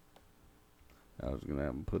 I was gonna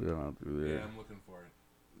have him put it on through there. Yeah, I'm looking for it.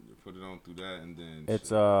 You put it on through that, and then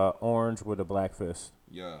it's orange with a black fist.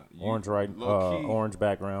 Yeah, orange orange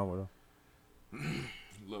background with a.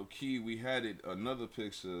 Low key, we had it another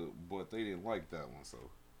picture, but they didn't like that one, so.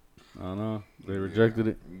 I don't know. They rejected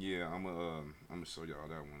it. Yeah, I'm gonna show y'all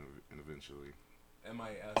that one eventually.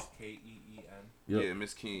 MISKEEN. Yep. Yeah,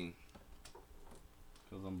 Miss King.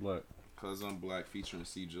 Cause I'm Black. Cause I'm Black, featuring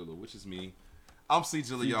C Jilla, which is me. I'm C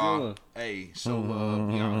Jilla, y'all. Hey, show love.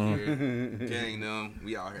 We out here. Gang them.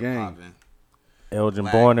 We out here popping. Elgin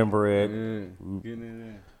born and bred. Yeah. Getting it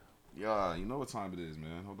in. Yeah, you know what time it is,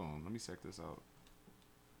 man. Hold on. Let me check this out.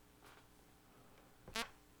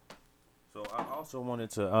 So I also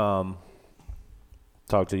wanted to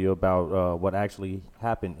talk to you about what actually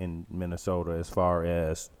happened in Minnesota as far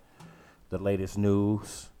as the latest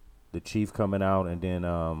news, the chief coming out, and then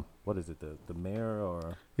what is it, the mayor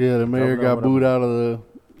or? Yeah, the mayor got booed out of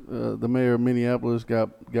the mayor of Minneapolis got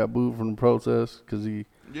booed from the protest because he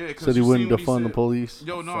said he wouldn't defund the police.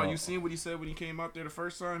 Yo, no, you seen what he said when he came out there the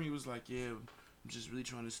first time? He was like, yeah, I'm just really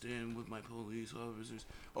trying to stand with my police officers.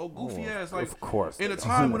 Oh, goofy ass. Like, of course. In a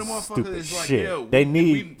time when the motherfucker is like, yeah. They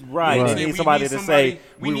need somebody to say,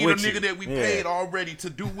 we need a nigga that we paid already to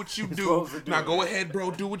do what you do. Now go ahead, bro,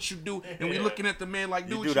 do what you do. And we looking at the man like,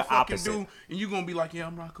 do what you fucking do. And you going to be like, yeah,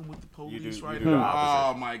 I'm rocking with the police right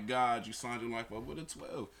now. Oh, my God. You signed your life up with a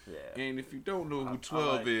 12. Yeah. And if you don't know who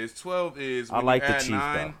 12 is, 12 is when you add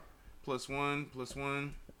 9 plus 1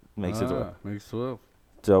 makes it 12. Makes 12.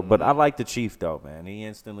 So, but I like the chief though, man. He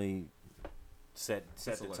instantly set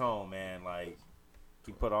the tone, man. Like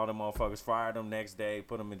he put all them motherfuckers, fired them next day,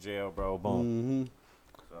 put them in jail, bro. Boom.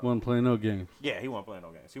 So, wasn't playing no games. Yeah, he wasn't playing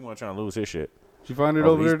no games. He wasn't trying to lose his shit. Did you find it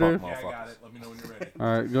over there, Dave? Yeah, I got it. Let me know when you're ready. All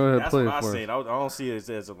right, go ahead, play it for us. That's what I seen. I don't see it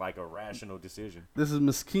as like a rational decision. This is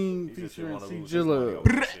Miss King featuring C Jilla.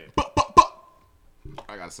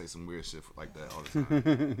 I gotta say some weird shit like that all the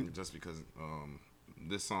time, just because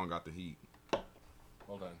this song got the heat.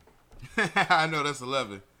 Hold on. I know that's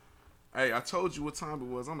 11. Hey, I told you what time it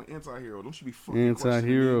was. I'm an anti-hero. Don't you be fucking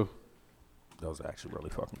anti-hero. That was actually really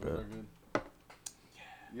fucking good.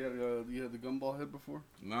 You had the gumball head before?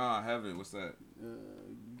 Nah, I haven't. What's that?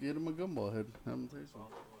 Get him a gumball head. Have him taste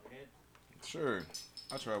it. Sure.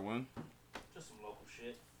 I tried one. Just some local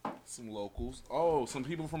shit. Some locals. Oh, some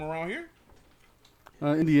people from around here?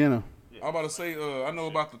 Indiana. Yeah. I'm about to say, I know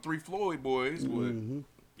about the 3 Floyd boys, but... Mm-hmm.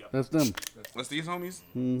 That's them. That's these homies?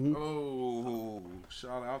 Mm-hmm. Oh,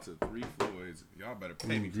 shout out to 3 Floyds. Y'all better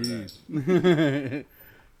pay me for that.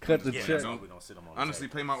 Cut the check. Honestly,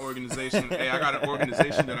 pay my organization. Hey, I got an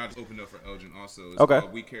organization that I just opened up for Elgin also. It's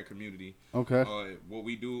called We Care Community. Okay. What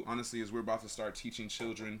we do, honestly, is we're about to start teaching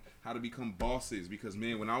children how to become bosses. Because,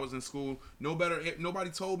 man, when I was in school, nobody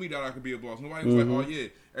told me that I could be a boss. Nobody was like, oh, yeah.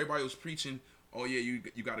 Everybody was preaching, oh, yeah,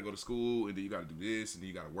 you got to go to school, and then you got to do this, and then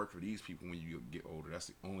you got to work for these people when you get older. That's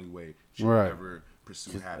the only way you ever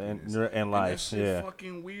pursue happiness. And life, that shit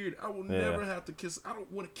fucking weird. I will never have to kiss. I don't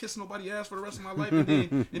want to kiss nobody's ass for the rest of my life,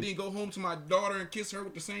 and then go home to my daughter and kiss her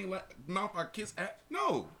with the same mouth I kiss at.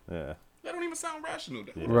 No. Yeah. That don't even sound rational.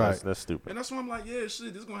 Right. That's stupid. And that's why I'm like, yeah,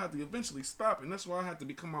 shit, this is going to have to eventually stop, and that's why I have to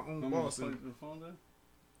become my own boss.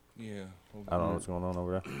 Yeah. I don't know what's going on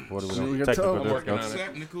over there. What are we doing?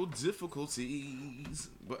 Technical difficulties.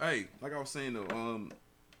 But hey, like I was saying though,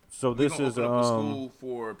 so this is open up a school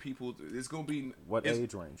for people. It's gonna be what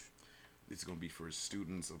age range? It's gonna be for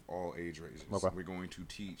students of all age ranges. Okay. We're going to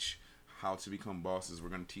teach how to become bosses. We're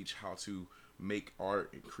gonna teach how to make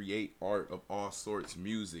art and create art of all sorts,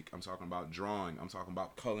 music. I'm talking about drawing. I'm talking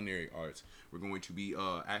about culinary arts. We're going to be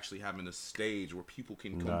actually having a stage where people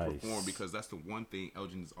can come perform, because that's the one thing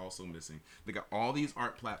Elgin is also missing. They got all these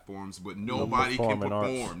art platforms, but nobody can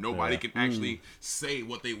perform. Arts. Nobody can actually say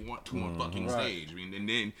what they want to on fucking stage. I mean, and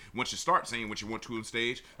then once you start saying what you want to on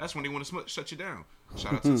stage, that's when they want to shut you down.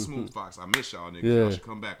 Shout out to the Smooth Fox. I miss y'all niggas. Y'all should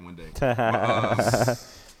come back one day.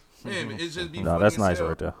 Man, it's just be that's nice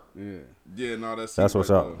right there. Yeah, no, that's what's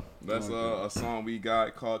right up. Though. That's a song we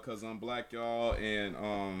got called "Cause I'm Black, Y'all," and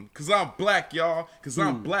 "Cause I'm Black, Y'all," "Cause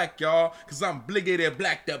I'm Black, Y'all," "Cause I'm bliggity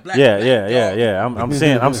black, the black." Yeah. I'm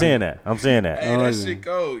seeing that. Hey, that shit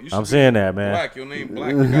go. I'm seeing that, man. Black, your name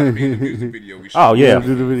Black. You gotta be in the music video. We oh yeah,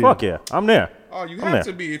 fuck yeah, I'm there. Oh, you have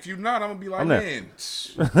to be. If you're not, I'm gonna be like, man.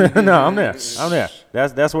 No, I'm there.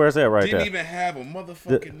 That's where it's at right there. Didn't even have a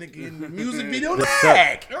motherfucking nigga in the music video.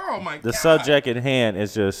 Oh my god. The subject at hand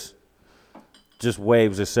is just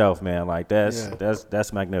waves itself, man. Like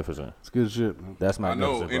that's magnificent. It's good shit, man. That's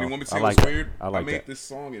magnificent. I know. And you want me to say what's weird? I made this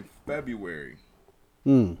song in February.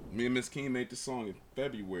 Me and Miss King made this song in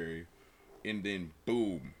February, and then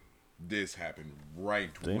boom, this happened right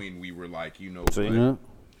when we were like, you know,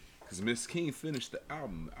 because Miss King finished the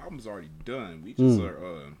album. The album's already done. We just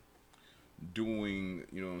are doing,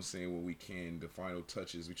 you know what I'm saying, what we can, the final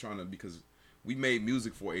touches. We trying to, because we made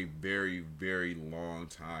music for a very, very long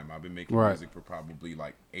time. I've been making music for probably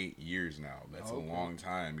like 8 years now. That's a long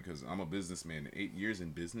time, because I'm a businessman. 8 years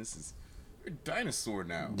in business is, you're a dinosaur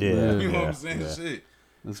now. Yeah. You know what I'm saying? Shit.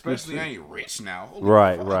 Especially I ain't rich now. Holy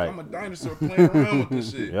fuck, right. I'm a dinosaur playing around with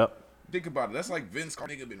this shit. Yep. Think about it. That's like Vince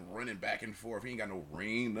Carter. Nigga been running back and forth. He ain't got no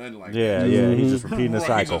ring, nothing like that. Yeah. He's just repeating the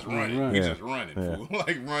cycle. He's just running. He's just running, fool.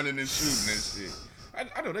 Like running and shooting and shit.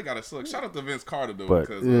 I know they got to suck. Shout out to Vince Carter though,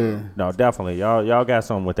 because no, definitely y'all got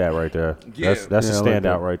something with that right there. Yeah, that's a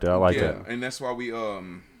standout right there. I like that. And that's why we are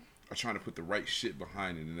trying to put the right shit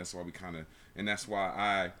behind it, and that's why we kind of, and that's why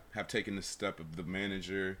I have taken the step of the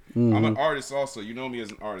manager. I'm an artist also. You know me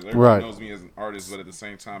as an artist. Everybody knows me as an artist, but at the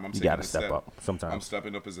same time, I'm taking a step up sometimes. I'm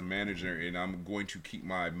stepping up as a manager, and I'm going to keep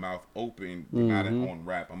my mouth open, not on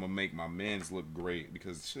rap. I'm gonna make my mans look great,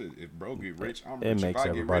 because shit, if bro get rich, I'm rich. It makes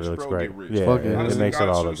everybody look great. Get rich. Yeah, honestly, it makes it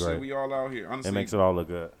all look great. We all out here. Honestly, it makes it all look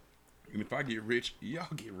good. And if I get rich, y'all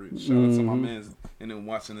get rich. Shout out to my mans and then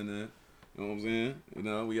watching and then, you know what I'm saying? You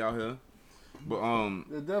know, we out here. But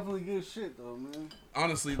they're definitely good shit though, man.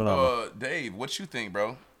 Honestly, Dave, what you think,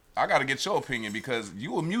 bro? I gotta get your opinion, because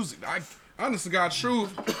you a music. Honestly, God,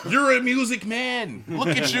 truth, you're a music man. Look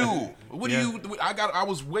at you. What do you? I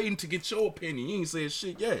was waiting to get your opinion. You ain't said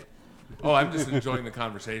shit yet. Oh, I'm just enjoying the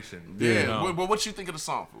conversation. Yeah. But what you think of the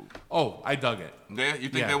song, fool? Oh, I dug it. Yeah, you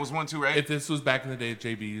think there was one too, right? If this was back in the day at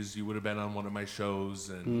JB's, you would have been on one of my shows,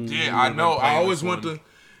 and I know. I always want to.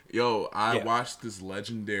 I watched this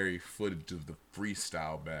legendary footage of the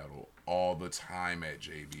freestyle battle all the time at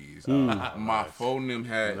JB's. My phone them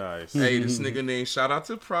had, hey, this nigga named, shout out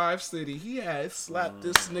to Prive City, he had slapped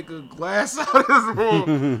this nigga glass out his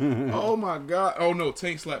room. Oh my god. Oh no,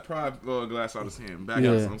 Tank slapped Prive glass out his hand. Back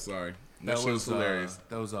up, I'm sorry. That shit was hilarious.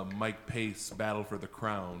 That was a Mike Pace battle for the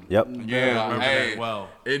crown. Yep. Yeah. I remember that well.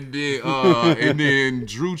 And then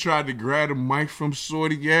Drew tried to grab the mic from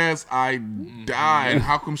Shorty ass. I died.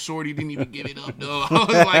 How come Shorty didn't even give it up though? I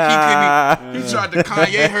was like, he tried to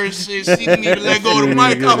Kanye her shit. She didn't even let go of the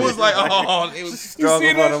mic. I was like, oh, it was struggle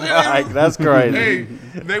for the mic. That's crazy. Hey,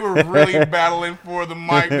 they were really battling for the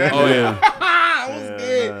mic. I was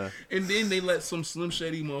dead. And then they let some Slim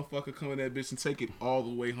Shady motherfucker come in that bitch and take it all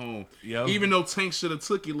the way home. Yep. Even though Tank should have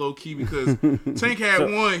took it low key, because Tank had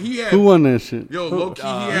one. Who won that shit? Yo, low key, he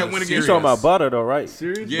had one against. You talking about Butter though, right?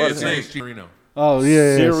 Serious? Yeah, Tank. Oh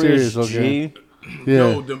yeah, Serious. Okay. G.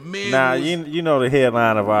 Yeah. Yo, the man. Nah, you know the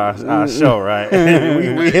headline of our show, right?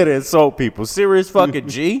 we here to insult people. Serious fucking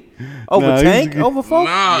G over Tank over folk.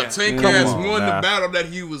 Nah, Tank has won the battle that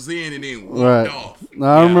he was in and then walked off.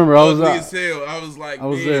 Nah, I remember. I was as hell. I was like, I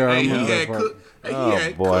was there. Hey, he had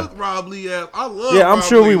cooked Rob Lee. I love. Yeah, I'm Rob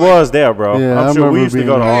sure Lee, we was there, bro. Yeah, I'm sure we used to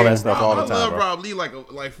go to all that stuff all the time. I love bro. Rob Lee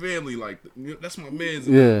like family, like that's my man's.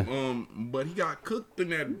 Yeah. But he got cooked in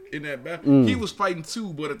that battle. He was fighting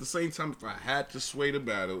too, but at the same time, if I had to sway the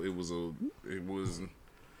battle, it was.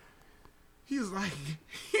 He was like,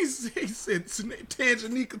 he said,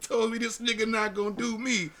 Tanjanika told me this nigga not gonna do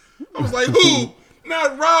me. I was like, who?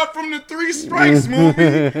 Not Rob from the Three Strikes movie.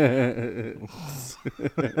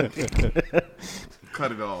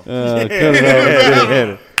 Cut it off.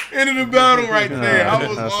 End of the battle right there. I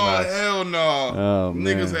was, hell no. Oh,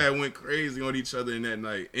 niggas had went crazy on each other in that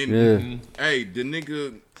night. And hey, the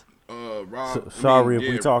nigga, Rob. Sorry if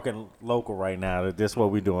we talking local right now. That's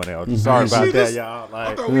what we doing now. Sorry about that, y'all. Like,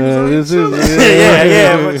 I thought we was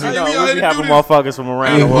yeah. But you know, we be having motherfuckers from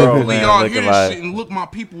around the world, man. Y'all Looking hear this like, shit and look my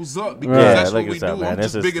peoples up because Yeah, that's look what we at that, do. man. I'm That's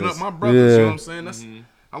just just- bigging up that's- my brothers. You Yeah. know what I'm saying? That's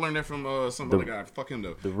I learned that from some other guy. Fuck him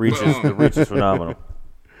though. the reach is phenomenal.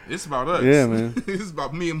 It's about us. Yeah, man. It's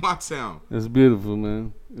about me and my town. It's beautiful,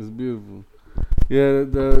 man. It's beautiful. Yeah,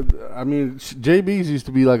 I mean, JB's used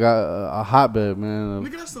to be like a hotbed, man.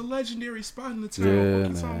 Nigga, that's a legendary spot in the town. Yeah, What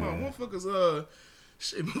you talking about?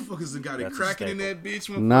 Motherfuckers done got it That's a cracking in staple. that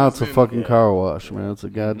bitch. Now it's a Motherfuckers fucking car wash, man. It's a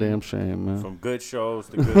goddamn shame, man. From good shows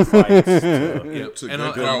to good fights. To, Yep. to And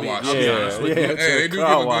good car wash. I'll be yeah, honest with yeah, you. to Hey, they do give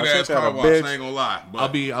car a wash. good ass That's not car a wash. bitch. I ain't gonna lie. But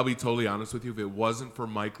I'll be totally honest with you. If it wasn't for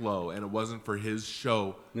Mike Lowe and it wasn't for his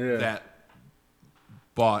show Yeah. that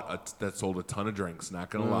sold a ton of drinks, not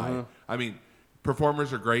gonna lie. I mean,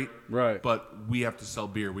 performers are great, Right. But we have to sell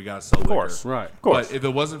beer. We gotta sell liquor. course. Right. Of course. But if it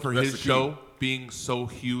wasn't for That's his the key. show being so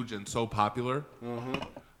huge and so popular,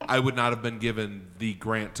 I would not have been given the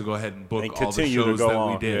grant to go ahead and book and all the continue to shows go that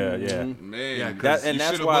on. we did. Yeah. man, Yeah, and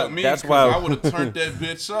that's why- that's why- I would have turned that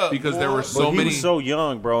bitch up Because there boy. were so But he many. was so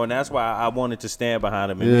young, bro, and that's why I wanted to stand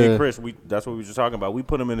behind him. And me Yeah. and Chris, that's what we were just talking about. We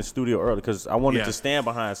put him in the studio early because I wanted Yeah. to stand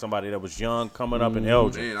behind somebody that was young, coming up in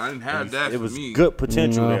Elgin. Man, I didn't have that It for was me. good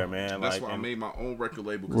potential No. there, man. That's like, why I and- made my own record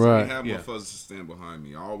label because Right. I didn't have Yeah. motherfuckers to stand behind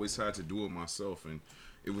me. I always had to do it myself, and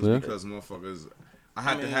it was Yeah. because motherfuckers. I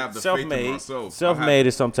had to have the faith in self-made. myself. Self-made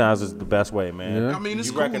is sometimes is the best way, man. Yeah. I mean, it's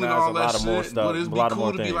You cool and recognize all a that lot of more shit, stuff, but it'd a be lot of cool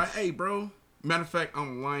more to be things. like, hey, bro. Matter of fact,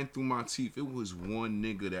 I'm lying through my teeth. It was one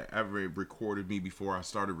nigga that ever recorded me before I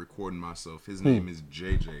started recording myself. His name is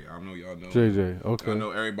JJ. I know y'all know. JJ, I okay.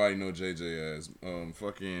 know everybody know JJ as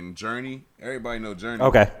fucking Journey. Everybody know Journey.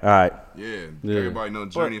 Okay, all right. Yeah, Yeah. everybody know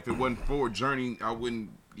Journey. If it wasn't for Journey, I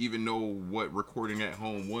wouldn't even know what recording at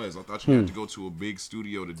home was. I thought you had to go to a big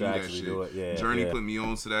studio to do that actually shit. do it, yeah, Journey yeah. put me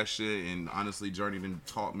on to that shit, and honestly, Journey done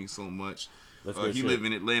taught me so much. That's good He shit. live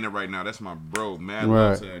in Atlanta right now. That's my bro. Mad Right.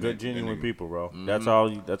 love to that Good, nigga. genuine That nigga. people, bro. That's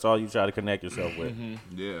all you try to connect yourself with.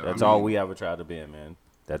 Yeah, That's I all mean, we ever try to be, man.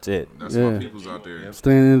 That's it. That's Yeah. my peoples out there.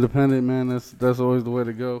 Staying independent, man. That's always the way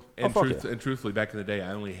to go. And, fuck and truthfully, back in the day,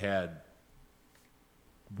 I only had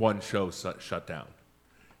one show shut down,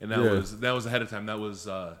 and that Yeah. was ahead of time. That was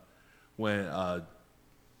when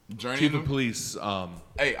Journey. Chief and of them? Police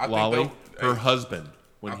Hey, I think Lolly, though- her hey, husband,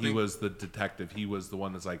 when I he think- was the detective, he was the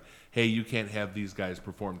one that's like, "Hey, you can't have these guys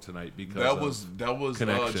perform tonight because that of was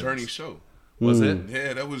connections." Journey show. Was it?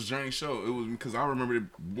 Yeah, that was Journey show. It was because I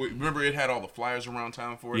remember it had all the flyers around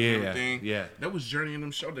town for it and Yeah, everything. yeah. That was Journey and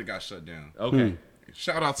them show that got shut down. Okay.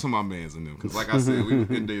 Shout out to my mans and them because, like I said, we was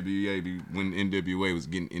NWA when NWA was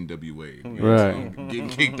getting NWA, you know what I'm Right. saying? Getting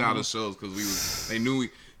kicked out of shows because they knew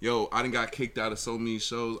I done got kicked out of so many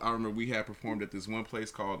shows. I remember we had performed at this one place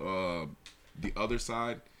called The Other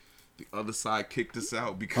Side. The Other Side kicked us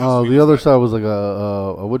out because Oh, we the was other like- side was like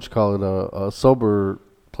a what you call it, a sober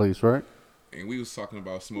place, right? And we was talking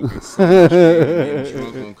about smoking so much weed and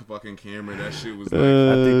getting drunk on fucking camera. That shit was like,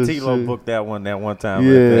 I think T-Lo shit. booked that one time. Yeah,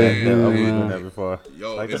 right there. yeah, We've man. done that before.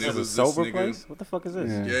 Yo, Like, and this it is a was this sober nigga- place? What the fuck is this?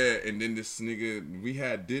 Yeah. yeah, and then this nigga, we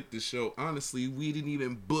did the show. Honestly, we didn't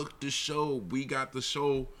even book the show. We got the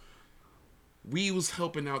show. We was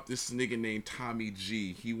helping out this nigga named Tommy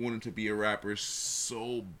G. He wanted to be a rapper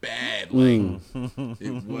so bad, like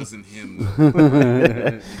it wasn't him.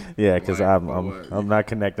 Yeah, because Like, I'm not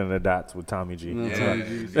connecting the dots with Tommy G. Yeah,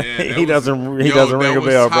 That's yeah, He that doesn't- he yo, doesn't that ring a was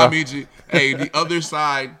bell, bro. Tommy G. Hey, the Other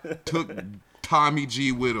Side took Tommy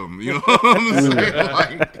G with him. You know what I'm saying?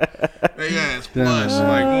 Like, they ass plush.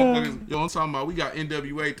 Like, motherfuckers, yo, I'm talking about we got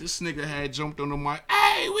NWA. This nigga had jumped on the mic.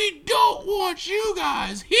 Hey, we don't want you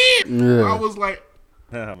guys here. Yeah. I was like,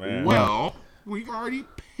 Oh, man. well, we already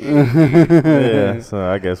paid. Yeah, so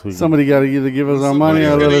I guess we. Somebody got to either give us our money Somebody's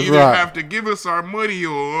or let gonna us either rock. have to give us our money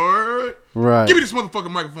or Right. give me this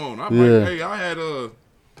motherfucking microphone. I'm Yeah. like, hey, I had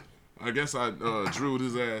I guess I drew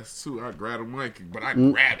his ass too. I grabbed a mic, but I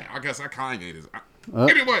grabbed it. I guess I Kanye this.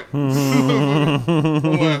 Give me a mic.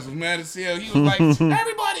 My ass was mad as hell. He was like,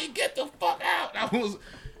 everybody get the fuck out. I was,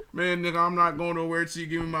 man, nigga, I'm not going nowhere till you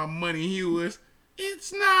give me my money. He was,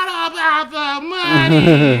 it's not about the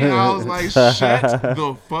money. I was like, shut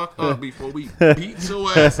the fuck up before we beat your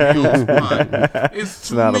ass in your spot. It's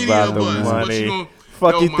too not many about of the us. What money. you gonna,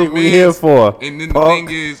 Fuck yo, you my think we mans- here for? And then Punk?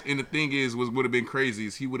 the thing is, what would have been crazy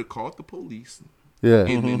is he would have called the police. Yeah.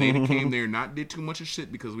 And then they'd have came there, not did too much of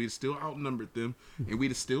shit because we'd still outnumbered them, and we'd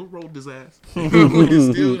have still rolled his ass. We'd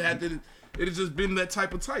have still had to. It had just been that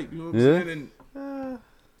type of type, you know what I'm Yeah. saying? And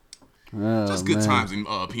Just good times in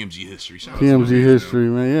PMG history. Shout out PMG to my history,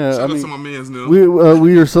 man. Yeah, Shout out to my man's now. We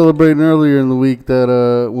were celebrating earlier in the week that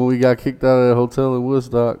when we got kicked out of the hotel in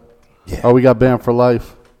Woodstock. Yeah. Oh, we got banned for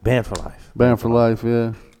life. Banned for life. Banned for life.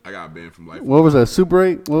 Yeah. I got banned from life. What was that? Super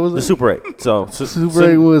 8? What was it? The Super 8. So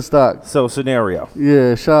Super 8 Woodstock. So scenario.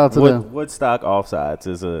 Yeah, shout out to them. Woodstock Offsides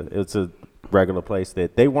it's a regular place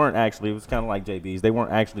that they weren't actually. It was kind of like JB's. They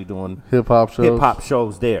weren't actually doing hip hop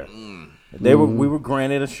shows there. We were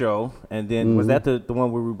granted a show, and then was that the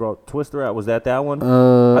one where we brought Twister out? Was that one?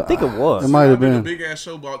 I think it was. It might have been a big ass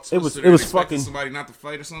show about Twister. It was fucking somebody not to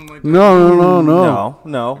fight or something like that. No,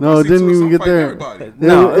 it didn't even get there.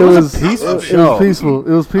 No, it was a peaceful show.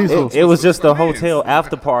 It was peaceful. It was just the hotel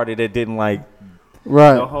after party that didn't like.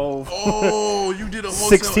 Right. The whole you did a hotel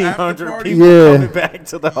 1,600 people coming back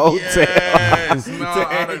to the hotel. Yes,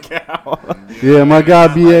 yeah, my guy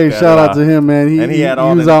BA, shout out to him, man. He had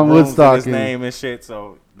all was the on Woodstock. His name and shit,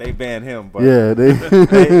 so they banned him. But yeah,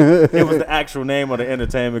 it was the actual name of the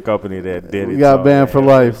entertainment company that did it. He got banned for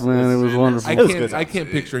life, man. It was wonderful. I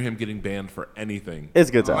can't picture him getting banned for anything.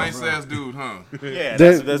 It's good time. Nice ass dude, huh? Yeah,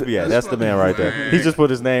 that's the man right there. He just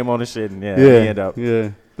put his name on the shit, and he ended up.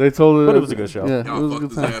 Yeah. They told her, but it was a good show. Yeah, it was a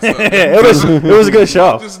good time. it was a good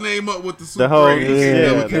show. His name up with the Super whole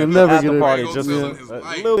the after party just a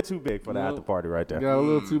little bit too big for the after party right there. Got a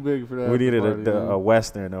little too big for that. We needed a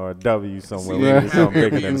Western or a W somewhere. We needed something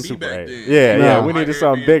bigger than the Super 8. We needed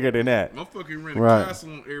something bigger than that. Motherfucking rent a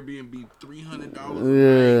castle on Airbnb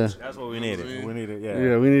 $300. Yeah, that's what we needed. We needed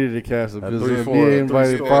we needed a castle because we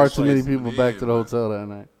invited far too many people back to the hotel that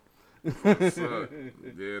night.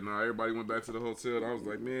 Everybody went back to the hotel. And I was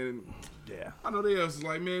like, man, I know they was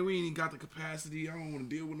like, man, we ain't even got the capacity. I don't want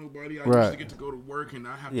to deal with nobody. I usually get to go to work and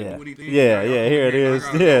not have to do anything. Here it is.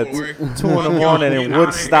 2 in the morning in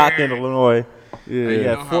Woodstock, Illinois. You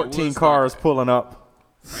had 14 cars pulling up.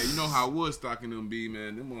 Hey, you know how Woodstock and them be,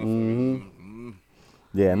 man. Them motherfuckers.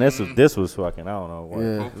 Yeah, and this was fucking, I don't know,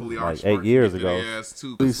 hopefully like 8 years ago. At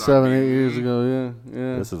least 7, 8 years ago,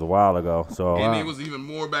 yeah. This is a while ago. So and it was even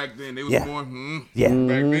more back then. It was more back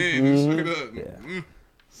then. Straight up.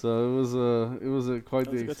 So it was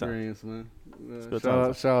quite the experience, man.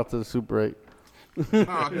 Shout out to the Super 8.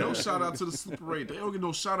 No shout out to the Super 8. They don't get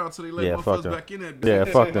no shout out till they let motherfuckers back in that bitch. Yeah,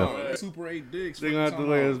 fuck them. Super 8 dicks. They gonna have to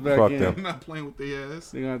let us back in. I'm not playing with their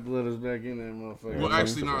ass. They gonna have to let us back in that motherfucker. Well,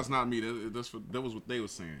 actually, no, it's not me. That was what they were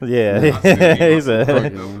saying. Yeah,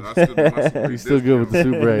 he's still good with the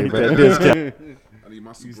Super 8. I need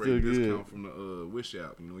my Super 8 discount from the Wish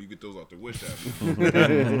app. You know, you get those off the Wish app.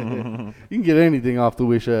 You can get anything off the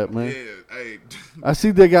Wish app, man. Yeah, hey. I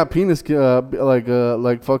see they got penis like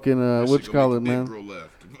fucking what you call it, man.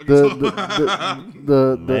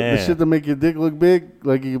 The shit that make your dick look big,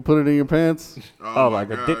 like you can put it in your pants. Oh,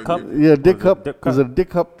 like a dick cup? Yeah, dick cup. Is it a dick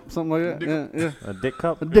cup? Something like that? Yeah. A dick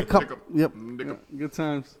cup? A dick cup. Yep. Good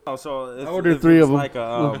times. Oh, so I ordered 3 of them. Like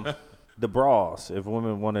the bras. If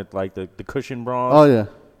women wanted like the cushion bras. Oh yeah.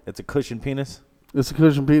 It's a cushion penis. It's a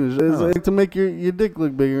cushion penis. It's like to make your dick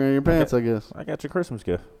look bigger in your pants, I guess. I got your Christmas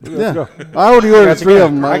gift. Yeah. I already ordered 3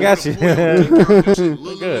 of them. I got you. Good.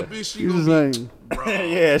 You just like,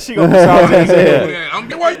 yeah, she gonna be salty as hell.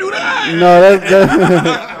 Why you do that? No,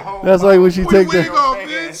 that's like when she take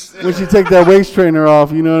that waist trainer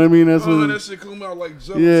off. You know what I mean? That's when that shit come out like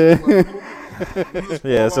jumping.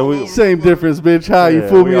 Yeah, so we same difference, bitch. How you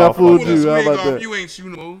fool me? I fooled you. How about that? You ain't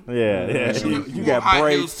no. Yeah. You got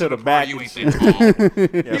braids to the back. You ain't that tall.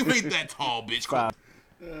 You ain't that tall, bitch.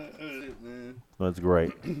 That's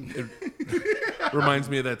great. It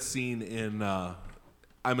reminds me of that scene in. I'm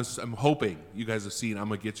hoping you guys have seen "I'm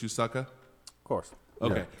Gonna Get You, Sucker." Of course.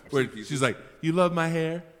 Okay. Where she's like, "You love my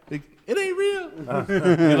hair? Like, it ain't real. You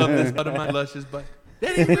love this butt of my luscious butt."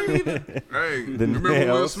 That ain't real either. Hey, remember when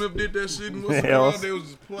Will Smith did that shit and they was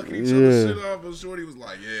just plucking each other's shit off, and Shorty was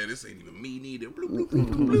like, yeah, this ain't even me neither. Bloop, bloop,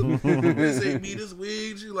 bloop, bloop. This ain't me, this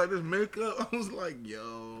wig, she like this makeup. I was like,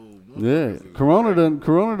 yo. Yeah, Corona done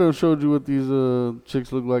showed you what these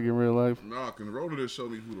chicks look like in real life. Nah, Corona done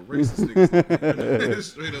showed me who the racist niggas are.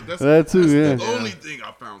 Straight up, that's the only thing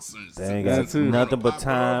I found since. They ain't got nothing but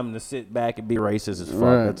time to sit back and be racist as fuck.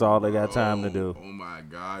 Right. That's all they got time to do. Oh my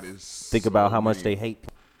God, think about how much they hate.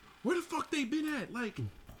 Where the fuck they been at? Like,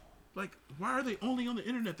 why are they only on the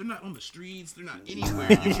internet? They're not on the streets. They're not anywhere.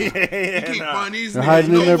 You can't find these niggas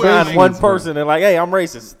nowhere. Find one person and like, hey, I'm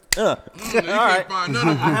racist. You can't find none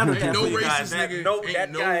of them. Ain't no racist nigga.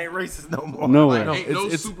 That guy ain't racist no more. No way.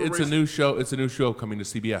 It's a new show. It's a new show coming to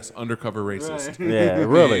CBS. Undercover Racist. Right. Yeah,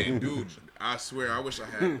 really. Man, dude, I swear, I wish I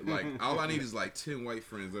had all I need is like 10 white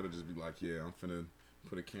friends that'll just be like, yeah, I'm finna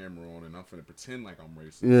put a camera on and I'm finna pretend like I'm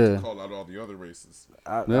racist. Yeah. To call out all the other races.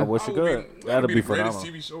 I wish you could. That'd be be the greatest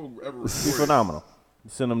phenomenal. TV show ever recorded. Be phenomenal.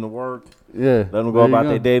 Send them to work. Yeah. Let them go about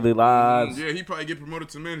their daily lives. Yeah, he'd probably get promoted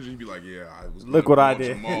to manager. He'd be like, "Yeah, I was. Look what I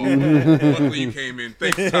did." Luckily, you came in.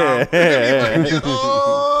 Thanks, Tom.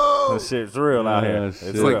 That shit's real out here. It's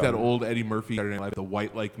It's like that old Eddie Murphy Saturday Night Live, The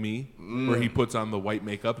White Like Me, where he puts on the white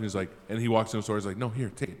makeup and he's like, and he walks in the store. He's like, "No, here,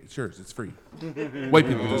 take it. It's yours. It's free. White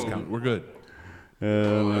people discount. We're good."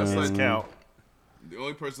 That's like Discount. the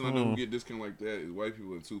only person I know who get discount like that is white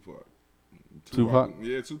people and Tupac. Tupac?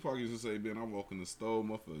 Yeah, Tupac used to say, "Man, I walk in the store,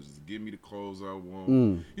 motherfuckers, just give me the clothes I want."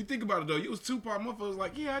 You think about it though, you was Tupac, motherfuckers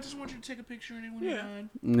like, "Yeah, I just want you to take a picture in it when you're done.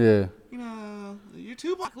 Yeah. You know, you're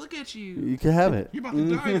Tupac. Look at you. You can have it. You're about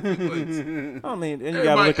to die." In 3 months. I mean, and you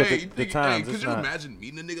gotta look at the times. Could It's you not- imagine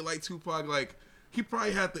meeting a nigga like Tupac? Like, he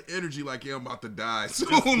probably had the energy like, "Yeah, I'm about to die soon."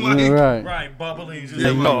 Like, Right. Right, bubbly. Just yeah,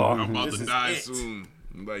 like, like, no, I'm about this to is die it. soon.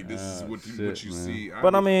 Like, this is what you shit, see.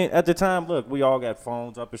 But I mean, at the time, look, we all got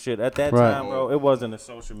phones up and shit. At that Right. time, bro, it wasn't a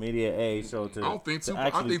social media age. So to I don't think to Tupac. I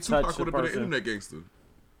actually think touch Tupac would have a been an person- internet gangster.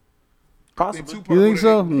 Possibly. Tupac You think would've-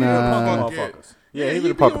 so? yeah, Nah. Tupac, Motherfuckers. Yeah, he he'd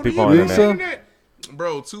would've be fucked on people on the the internet. internet.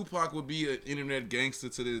 Bro, Tupac would be an internet gangster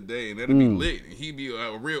to this day, and that'd be lit. He'd be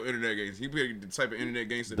a real internet gangster. He'd be the type of internet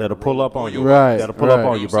gangster That'll pull up on you. your Right. That'll pull up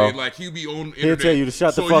on you, You know what I'm bro. saying? Like, he'll be on the He'll internet. tell you to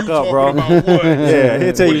shut the so fuck you up, bro. talking about what? Yeah,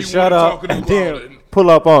 he'll tell What you do to shut wanna up talk and about? then pull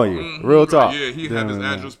up on you. Real talk. Yeah, he had his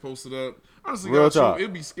address posted up. Honestly, Real God, talk.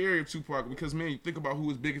 it'd be scary if Tupac, because man, you think about who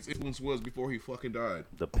his biggest influence was before he fucking died.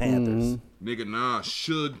 The Panthers. Nigga, nah,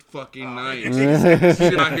 should fucking Oh, night.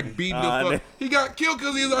 Shit out here beating up. nigga. He got killed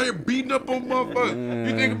because he was out here beating up on motherfuckers.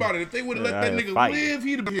 You think about it, if they would have let that out here nigga fighting. live,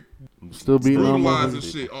 he'd have been Still beating on brutalized and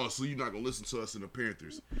motherfuckers. shit. Oh, so you're not gonna listen to us in the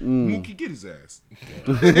Panthers? Mookie, get his ass.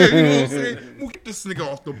 You know what I'm saying? Mookie, get this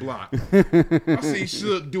nigga off the block. I say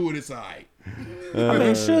should do it. It's alright. I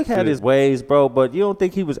mean, Suge had his ways, bro, but you don't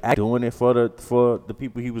think he was doing it for the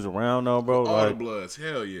people he was around, though, bro? All the Like, bloods,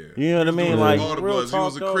 hell yeah. you know what I mean? Doing Like, all the real bloods. You talk,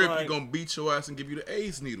 was a though, crip, like- he gonna beat your ass and give you the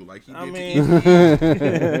AIDS needle like he I did mean,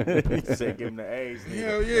 to he said give him the A's. nigga.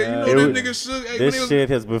 Hell yeah, you know It that was- nigga should. Hey, when This they was- shit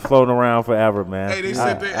has been floating around forever, man. Hey, they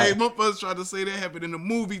said that. Hey, motherfuckers tried to say that happened in the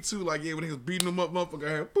movie too. Like, yeah, when he was beating him up, motherfucker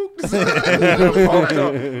had boop.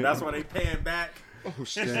 That's why they paying back. Oh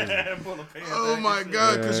shit. Pull the pants Oh back my and shit.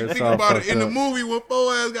 god, because Yeah, you it's think all about it, fucked in the up. movie when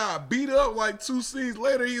Fo ass got beat up like 2 scenes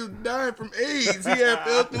later, he was dying from AIDS. He had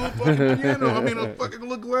fell through a fucking piano. I mean, a fucking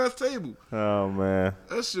little glass table. Oh man.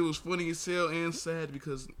 That shit was funny as hell and sad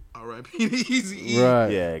because R.I.P. Easy.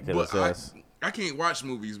 Right. Yeah, because But I can't watch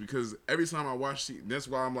movies because every time I watch, that's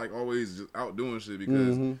why I'm like always just out doing shit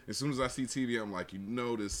because as soon as I see TV, I'm like, you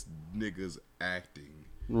know, this nigga's acting.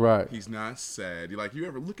 Right. He's not sad. You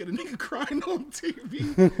ever look at a nigga crying on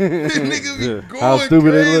TV? The nigga be going How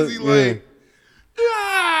stupid they crazy, look, like,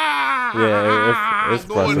 it's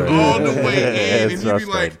going frustrating. all the way in, It's and you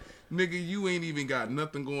be like, frustrating. nigga, you ain't even got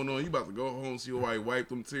nothing going on. You about to go home, see your wife wipe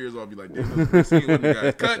them tears off. Be like, damn, that's see when the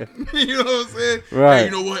guy cut. You know what I'm saying? Right. Hey,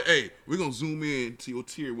 you know what? Hey, we're gonna zoom in to your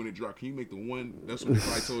tear when it dropped. Can you make the one? That's what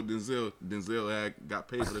I told Denzel. Denzel had got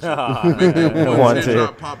paid for that shit. Make that one tear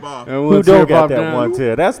drop pop off. And Who one tear don't got pop that down. one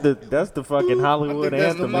tear? That's the fucking I Hollywood think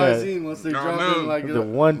that's the anthem. fight man. scene once they I drop know. in like The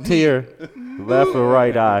one tear, left or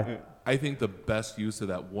right eye. I think the best use of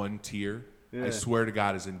that one tear, I swear to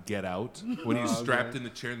God, is in Get Out when he's strapped in the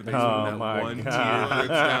chair in the basement Oh and that my one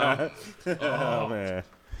God. tear looks down. Oh man.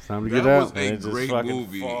 It's time to get That was out. a And it just great fucking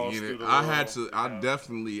movie. falls You know, through the I wall. had to. I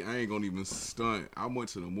definitely. I ain't gonna even stunt. I went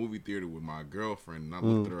to the movie theater with my girlfriend, and I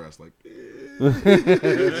looked at her ass like.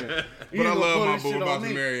 But I love my boo. About to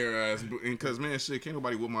marry her ass, and because man, shit, can't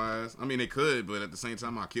nobody whip my ass. I mean, they could, but at the same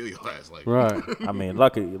time, I'll kill your ass. Like, Right. I mean,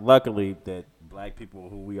 luckily that black people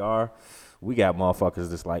who we are, we got motherfuckers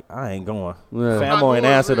that's like, I ain't going. Yeah. Fam I'm ain't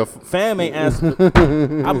not answer going, Fam ain't answer.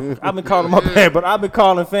 I've been calling my man, but I've been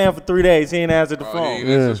calling Fam for 3 days. He ain't answered the oh, phone.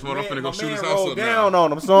 yeah, that's what I'm finna go My shoot man his house rolled up down now.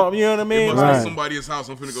 on him. So you know what I It mean? must Like, be somebody else's house.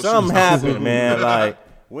 I'm finna go something shoot his house happened, up. man. Like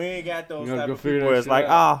we ain't got those You gotta type go of figure people that where it's shit like,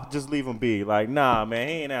 out. just leave him be. Like, nah, man,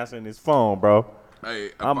 he ain't answering his phone, bro.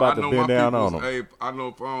 Hey, I'm about I to know bend my down peoples- on 'em. Hey, I know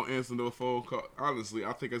if I don't answer no phone call, honestly,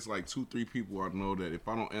 I think it's like 2-3 people I know that if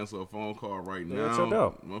I don't answer a phone call right They now, at your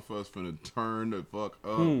door. motherfuckers finna turn the fuck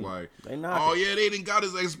up. Like, They knocking. oh yeah, they didn't got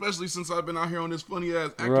his, especially since I've been out here on this funny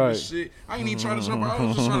ass activist Right. shit. I ain't even trying to jump out. I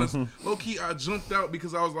was just trying to low key. I jumped out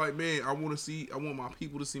because I was like, man, I want my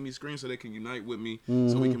people to see me scream so they can unite with me,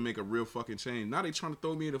 so we can make a real fucking change. Now they trying to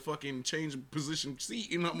throw me in a fucking change position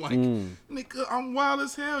seat, and I'm like, nigga, I'm wild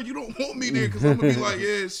as hell. You don't want me there because I'm gonna be like,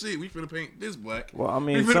 yeah, shit, we finna paint this black. Well, I we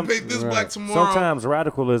mean, finna paint this black tomorrow. sometimes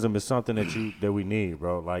radicalism is something that we need,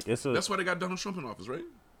 bro. Like it's a That's why they got Donald Trump in office, right?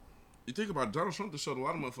 You think about it, Donald Trump showed a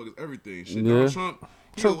lot of motherfuckers everything. Shit,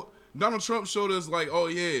 Yeah. Donald Trump showed us like, oh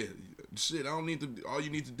yeah, shit. I don't need to. All you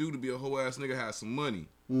need to do to be a whole ass nigga have some money.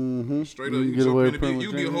 Mm-hmm. Straight up, you get away with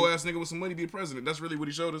you be a whole ass nigga with some money, be a president. That's really what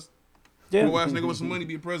he showed us. Yeah. Whole ass nigga with some money,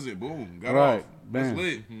 be a president. Boom, got Right. off. That's Bam.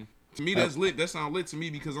 lit. To me, that's lit. That sounds lit to me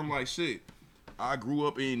because I'm like, shit. I grew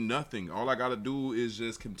up in nothing. All I gotta do is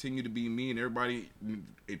just continue to be me, and everybody.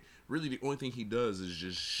 Really, the only thing he does is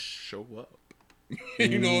just show up.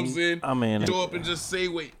 You know what I'm saying? I mean, show up and just say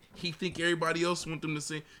what he think everybody else want them to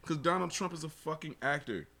say. Because Donald Trump is a fucking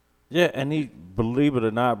actor. Yeah, and he, believe it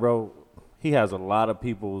or not, bro, he has a lot of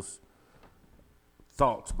people's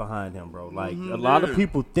thoughts behind him, bro. Like a lot of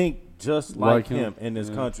people think just like him in this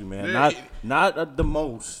country, man. Yeah, not the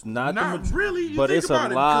most, not really, you but think it's a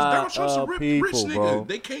about it, lot a of rich people, nigga. bro.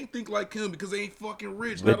 They can't think like him because they ain't fucking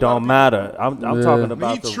rich. It don't matter. I'm talking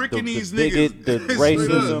about he tricking the these bigot, niggas. the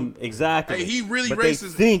racism, exactly. Hey, he really but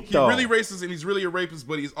racist. He really racist, and he's really a rapist,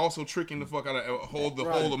 but he's also tricking the fuck out of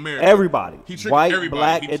whole America. Everybody, He tricking white, everybody.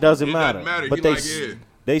 black, it doesn't matter. But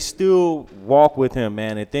they still walk with him,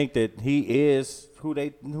 man, and think that he is who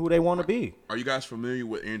they want to be. Are you guys familiar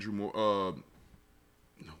with Andrew Moore? No,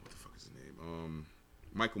 what the fuck is his name?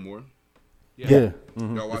 Michael Moore. Yeah.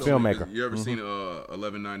 Mm-hmm. Y'all watch filmmaker. You ever seen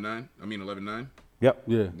 1199? I mean 11.9? Yep.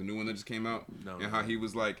 Yeah. The new one that just came out. And how he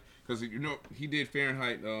was like, because he did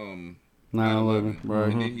Fahrenheit 9/11, 9/11,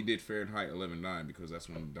 right? And then he did Fahrenheit 11.9 because that's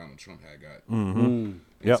when Donald Trump had got. Mm-hmm.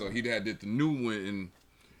 And so he did the new one, and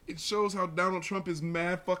it shows how Donald Trump is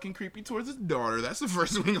mad fucking creepy towards his daughter. That's the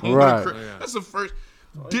first thing. Right. That's the first.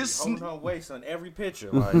 This holding her waist on every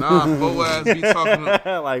picture. Like, nah, Boaz be talking.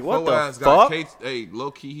 Like what Boaz the got fuck?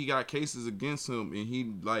 low key, he got cases against him, and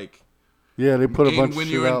he like. Yeah, they put a bunch of when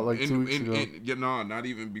shit you're out like 2 weeks ago. Yeah, no, not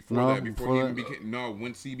even before No, that. Before before he even that? became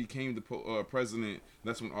once he became the president,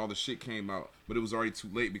 that's when all the shit came out. But it was already too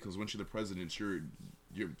late because once you're the president, you're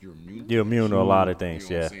immune. You're immune to a lot of things.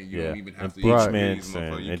 You know what Yeah, I'm saying? You don't even have to impeachments You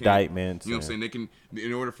and can't- indictments. You know what I'm saying? They can,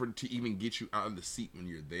 in order to even get you out of the seat when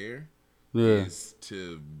you're there, Yeah. is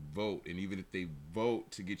to vote. And even if they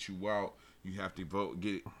vote to get you out, you have to vote,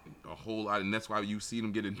 get a whole lot, and that's why you see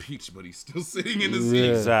him get impeached, but he's still sitting in the seat.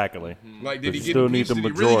 Exactly. Like, did he get still impeached? need the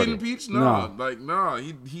Did he really get majority. impeached? No.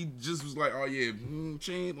 He just was like, oh yeah,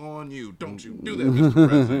 shame on you. Don't you do that, Mr.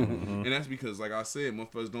 President. And that's because, like I said,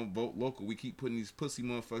 motherfuckers don't vote local. We keep putting these pussy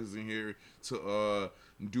motherfuckers in here to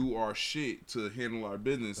do our shit, to handle our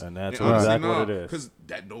business. And that's honestly, exactly what it is. Because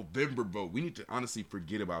that November vote, we need to honestly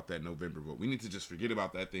forget about that November vote. We need to just forget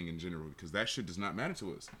about that thing in general because that shit does not matter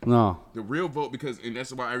to us. No. The real vote, and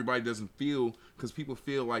that's why everybody doesn't feel, because people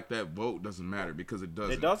feel like that vote doesn't matter, because it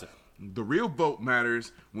doesn't. It doesn't. The real vote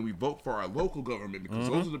matters when we vote for our local government, because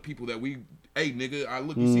those are the people that we, hey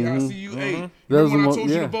nigga, you see how I see you? Hey, remember when I told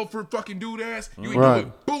you to vote for fucking dude ass? You ain't do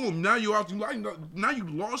it. Boom, now you out, now you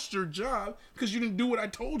lost your job because you didn't do what I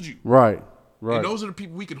told you. Right. And those are the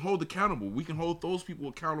people we can hold accountable. We can hold those people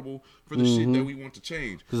accountable for the shit that we want to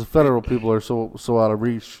change. Because the federal people are so out of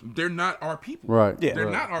reach. They're not our people. Right. Yeah.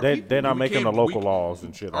 They're not our people. They're not making the local laws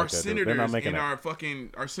and shit our like that. Senators They're not making and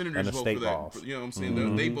that. our senators And the vote state for that. laws. You know what I'm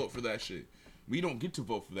saying? They vote for that shit. We don't get to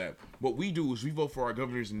vote for that. What we do is we vote for our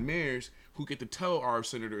governors and mayors who get to tell our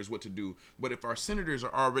senators what to do. But if our senators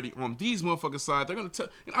are already on these motherfuckers' side, they're gonna tell.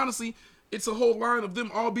 And honestly, it's a whole line of them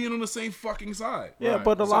all being on the same fucking side. Yeah,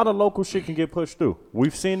 but a lot of local shit can get pushed through.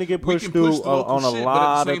 We've seen it get pushed through on a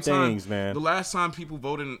lot of things, man. The last time people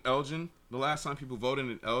voted in Elgin,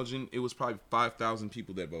 it was probably 5,000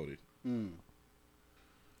 people that voted.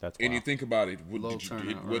 That's and wild. you think about it,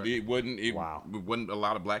 it wasn't a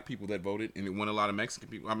lot of black people that voted, and it wasn't a lot of Mexican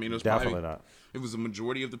people. I mean, it was Definitely not. It was a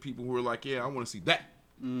majority of the people who were like, yeah, I want to see that.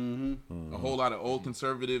 A whole lot of old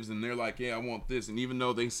conservatives, and they're like, yeah, I want this. And even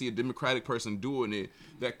though they see a Democratic person doing it,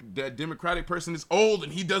 that Democratic person is old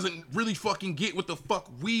and he doesn't really fucking get what the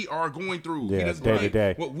fuck we are going through. Yeah, he doesn't day to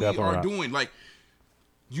day. what we Definitely are not. doing. Like,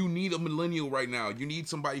 you need a millennial right now. You need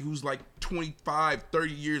somebody who's like 25,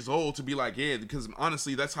 30 years old to be like, yeah, because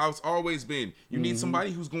honestly, that's how it's always been. You need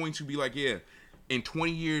somebody who's going to be like, yeah, in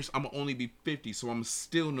 20 years, I'm going to only be 50, so I'm going to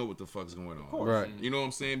still know what the fuck's going on. Right. You know what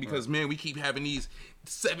I'm saying? Because, man, we keep having these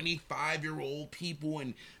 75-year-old people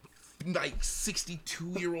and like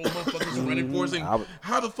 62-year-old motherfuckers running for us. And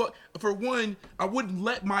how the fuck, for one, I wouldn't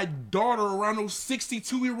let my daughter around those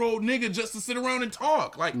 62-year-old nigga just to sit around and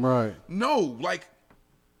talk. Like, no, like,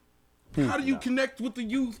 how do you connect with the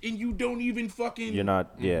youth and you don't even fucking... You're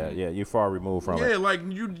not, you're far removed from it. Yeah, like,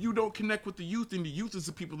 you don't connect with the youth, and the youth is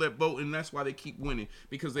the people that vote, and that's why they keep winning,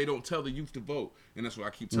 because they don't tell the youth to vote, and that's what I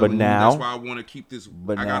keep telling them. That's why I want to keep this...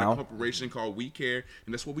 I got a corporation called We Care,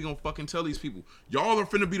 and that's what we gonna fucking tell these people. Y'all are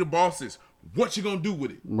finna be the bosses. what you gonna do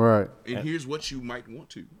with it? Right. And here's what you might want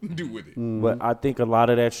to do with it. But I think a lot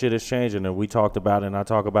of that shit is changing, and we talked about it, and I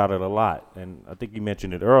talk about it a lot. And I think you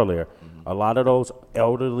mentioned it earlier. A lot of those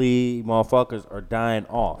elderly motherfuckers are dying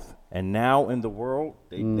off. And now in the world,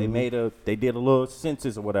 they did a little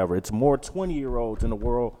census or whatever. It's more 20-year-olds in the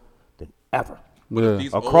world than ever.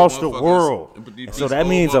 Across the world. So that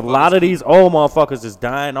means a lot of these old motherfuckers is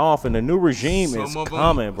dying off, and the new regime is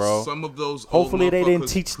coming, bro. Some of those hopefully they didn't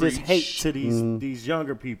teach this hate to these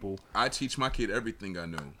younger people. I teach my kid everything I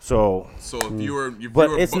know. So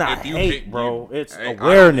it's not hate, bro. It's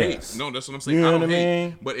awareness. No, that's what I'm saying. You know I don't what I hate.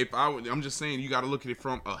 mean? But I'm just saying you got to look at it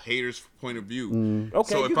from a hater's point of view.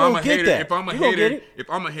 Okay, so if I'm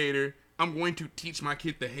a hater, I'm going to teach my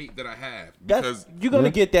kid the hate that I have. Because you're going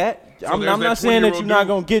to get that. So I'm not saying that you're not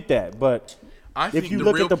going to get that. But if you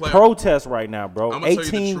look at the protests right now, bro,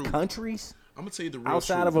 18 countries I'm gonna tell you the real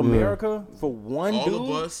outside truth. of America for one all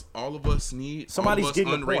dude. All of us need. Somebody's all of us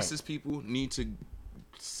getting the point. unracist people need to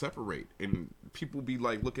separate, and people be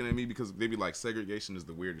like looking at me because they be like segregation is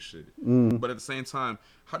the weirdest shit. But at the same time,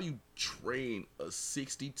 how do you train a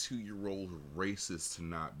 62-year-old racist to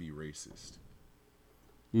not be racist?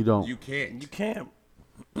 You don't. You can't. You can't.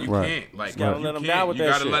 You can't. Like, gotta let him down with you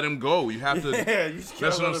that gotta shit. let him go. You have to. That's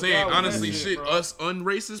what I'm saying. Honestly, shit, us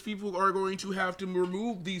unracist people are going to have to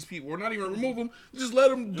remove these people, or not even remove them. Just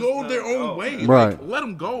let them go their own way. Right. Like, let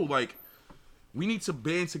them go. Like, we need to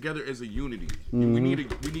band together as a unity. We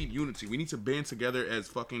need unity. We need to band together as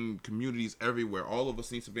fucking communities everywhere. All of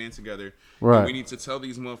us need to band together. Right. And we need to tell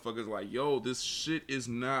these motherfuckers like, yo, this shit is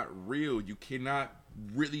not real. You cannot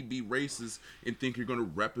really be racist and think you're gonna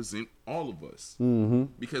represent all of us.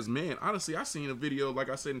 Because man, honestly, I seen a video, like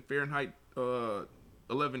I said, in Fahrenheit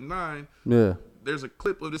 11.9. Yeah. There's a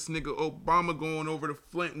clip of this nigga Obama going over to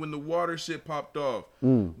Flint when the water shit popped off.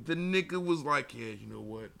 The nigga was like, yeah, you know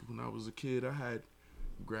what? When I was a kid, I had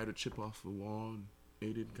grabbed a chip off the wall and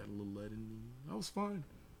ate it, got a little lead in me. I was fine.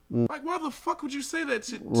 Like, why the fuck would you say that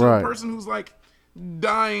to a person who's like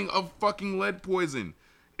dying of fucking lead poison?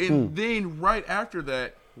 And then right after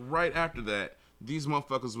that, these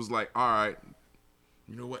motherfuckers was like, all right,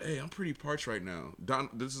 you know what? Hey, I'm pretty parched right now.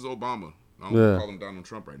 This is Obama. I don't call him Donald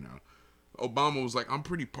Trump right now. Obama was like, I'm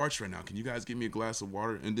pretty parched right now. Can you guys give me a glass of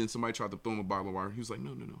water? And then somebody tried to throw him a bottle of water. He was like, no,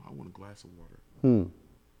 I want a glass of water.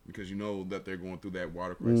 Because you know that they're going through that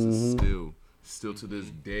water crisis still to this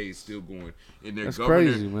day, still going. And their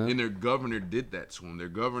governor, crazy, man. And their governor did that to him. Their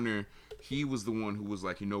governor, he was the one who was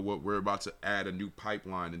like, you know what, we're about to add a new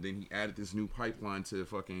pipeline. And then he added this new pipeline to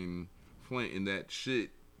fucking Flint, and that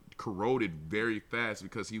shit corroded very fast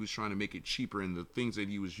because he was trying to make it cheaper, and the things that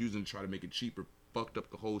he was using to try to make it cheaper fucked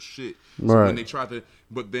up the whole shit. So when they tried to,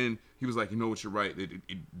 but then he was like, you know what, you're right,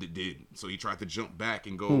 it did. So he tried to jump back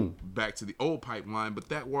and go back to the old pipeline, but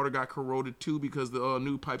that water got corroded too because the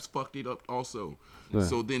new pipes fucked it up also.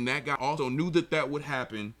 So then that guy also knew that would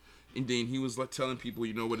happen. And then he was like telling people,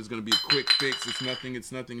 you know what, it's going to be a quick fix. It's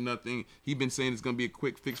nothing. He's been saying it's going to be a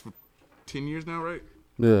quick fix for 10 years now, right?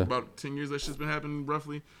 Yeah. About 10 years that shit's been happening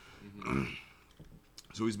roughly.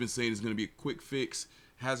 So he's been saying it's going to be a quick fix.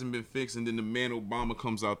 Hasn't been fixed. And then the man Obama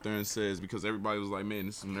comes out there and says, because everybody was like, man,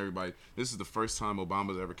 this is the first time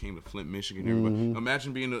Obama's ever came to Flint, Michigan. Everybody,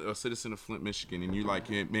 imagine being a citizen of Flint, Michigan, and you're like,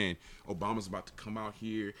 yeah, man, Obama's about to come out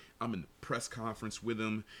here. I'm in the press conference with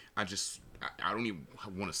him. I don't even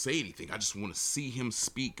want to say anything. I just want to see him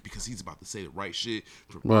speak because he's about to say the right shit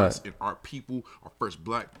for us and our people, our first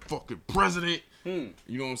black fucking president. You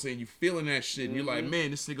know what I'm saying? You feeling that shit, and you're like,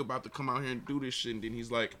 man, this nigga about to come out here and do this shit. And then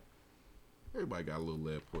he's like, everybody got a little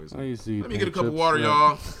lead poison. Let me get a cup of water,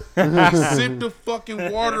 y'all. Sip the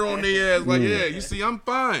fucking water on their ass. Like, yeah, you see, I'm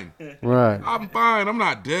fine. Right. I'm fine. I'm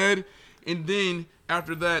not dead. And then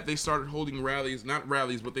after that, they started holding rallies. Not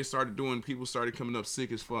rallies, but they started doing, people started coming up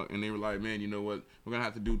sick as fuck. And they were like, man, you know what? We're going to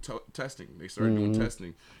have to do testing. They started doing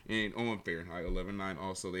testing. And on Fahrenheit 11.9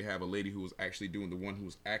 also, they have a lady who was actually doing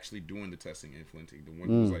the testing in Flint. The one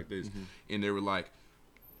who was like this. And they were like,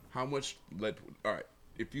 how much lead? All right.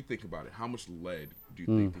 If you think about it, how much lead do you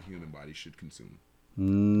think the human body should consume?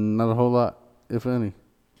 Not a whole lot, if any.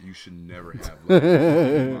 You should never have lead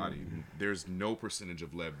in your body. There's no percentage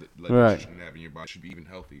of lead that you shouldn't have in your body. It should be even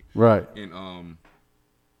healthy. Right. And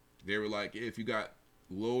they were like, if you got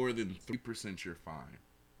lower than 3%, you're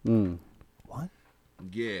fine. What?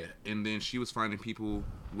 Yeah. And then she was finding people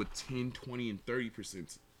with 10, 20, and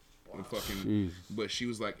 30%. But she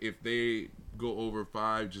was like, if they go over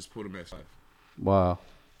 5, just put them at 5. Wow.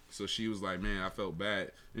 So she was like, man, I felt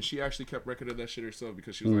bad. And she actually kept record of that shit herself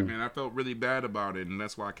because she was like, man, I felt really bad about it. And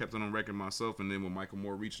that's why I kept it on record myself. And then when Michael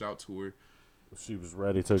Moore reached out to her, She was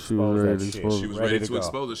ready to expose that shit. She was ready to go.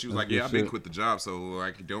 expose it. She was like, "Yeah, I've been quit the job, so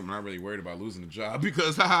like, I'm not really worried about losing the job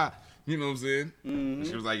because, haha, you know what I'm saying?" Mm-hmm.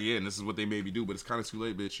 She was like, "Yeah, and this is what they made me do, but it's kind of too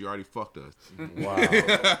late, bitch. You already fucked us." Wow.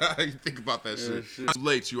 You think about that shit. It's too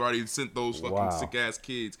late. You already sent those fucking sick ass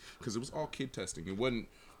kids because it was all kid testing. It wasn't.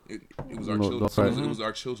 It was our children. It was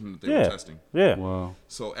our children that they were testing. Yeah. Wow.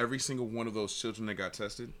 So every single one of those children that got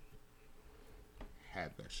tested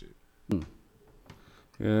had that shit.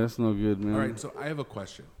 Yeah, that's no good, man. All right, so I have a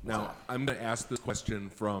question. Now, I'm going to ask this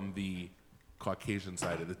question from the Caucasian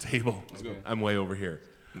side of the table. I'm way over here.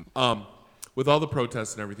 With all the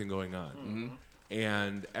protests and everything going on,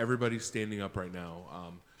 and everybody standing up right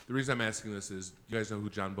now, the reason I'm asking this is, you guys know who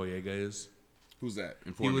John Boyega is? Who's that?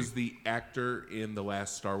 He was the actor in the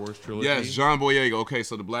last Star Wars trilogy. Yes, John Boyega. Okay,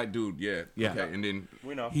 so the black dude, yeah. Okay, and then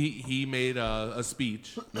we know he made a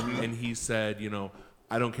speech, and he said, you know,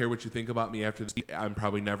 I don't care what you think about me after this. I'm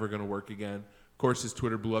probably never going to work again. Of course, his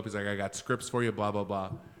Twitter blew up. He's like, I got scripts for you, blah, blah,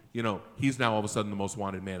 blah. You know, he's now all of a sudden the most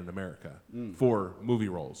wanted man in America for movie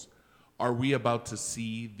roles. Are we about to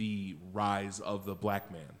see the rise of the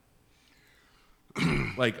black man?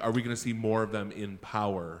 Like, are we going to see more of them in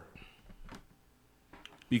power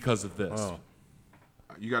because of this? Oh.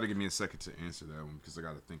 You got to give me a second to answer that one because I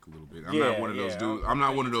got to think a little bit. I'm not one of those dudes. I'm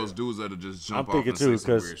not one of those dudes that'll just jump off and say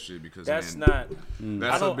some weird shit because that's man,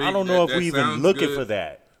 not. I don't know if we even looking for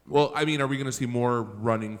that. Well, I mean, are we going to see more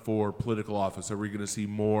running for political office? Are we going to see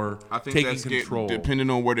more taking control?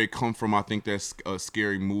 Depending on where they come from, I think that's a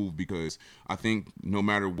scary move because I think no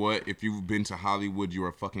matter what, if you've been to Hollywood, you're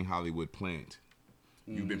a fucking Hollywood plant.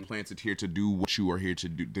 You've been planted here to do what you are here to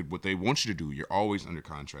do, what they want you to do. You're always under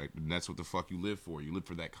contract, and that's what the fuck you live for. You live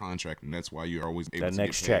for that contract, and that's why you're always able to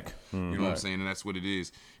next get paid. check. You know what I'm saying? And that's what it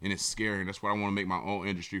is, and it's scary. And that's what I want to make my own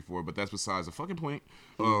industry for. But that's besides the fucking point.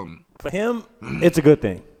 For him, it's a good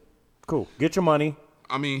thing. Cool. Get your money.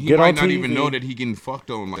 I mean, he might not even know that he getting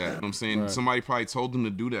fucked on like that. You know what I'm saying? Somebody probably told him to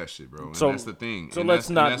do that shit, bro. And that's the thing. So let's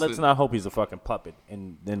not hope he's a fucking puppet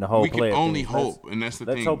in the whole play. We can only hope, and that's the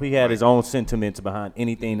thing. Let's hope he had his own sentiments behind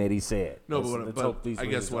anything that he said. No, but I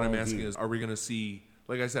guess what I'm asking is, are we going to see,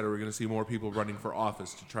 like I said, are we going to see more people running for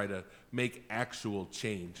office to try to make actual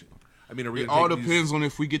change? I mean, it all depends on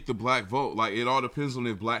if we get the black vote. Like, it all depends on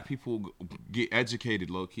if black people get educated,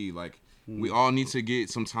 low key. Like, we all need to get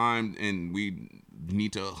some time, and we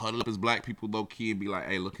need to huddle up as black people, low key, and be like,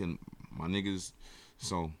 "Hey, look at my niggas.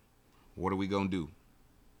 So, what are we gonna do?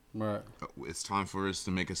 Right. It's time for us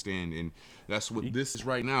to make a stand, and that's what this is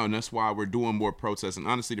right now, and that's why we're doing more protests. And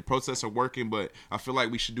honestly, the protests are working, but I feel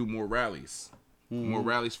like we should do more rallies, more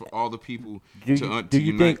rallies for all the people. Do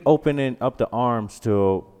you think opening up the arms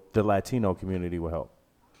to the Latino community will help?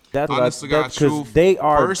 That's honestly, because they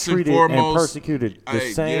are treated and persecuted the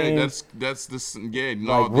same. Yeah, that's the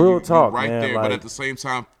no, like real talk, right man, there. like, but at the same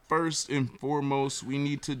time, first and foremost, we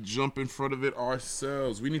need to jump in front of it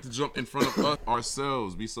ourselves. We need to jump in front of us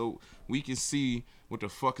ourselves, so we can see what the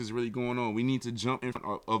fuck is really going on. We need to jump in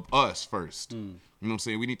front of us first. You know what I'm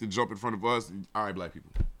saying? We need to jump in front of us. All right, black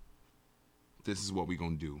people, this is what we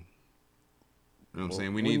gonna do. You know what I'm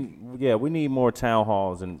saying? We need more town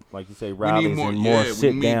halls and, like you say, rallies and more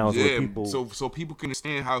sit downs with people. So people can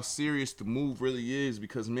understand how serious the move really is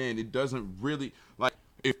because, man, it doesn't really, like,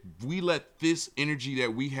 if we let this energy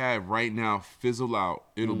that we have right now fizzle out,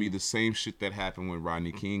 it'll be the same shit that happened when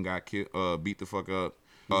Rodney King got killed, beat the fuck up.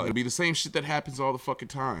 It'll be the same shit that happens all the fucking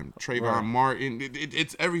time. Trayvon Martin,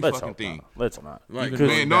 it's every fucking thing. Let's not. Like,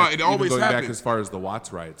 man, no, it always going happens. back as far as the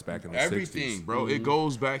Watts riots back in the 60s. Everything, bro. It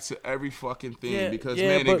goes back to every fucking thing because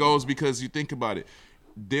it goes because you think about it.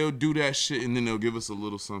 They'll do that shit and then they'll give us a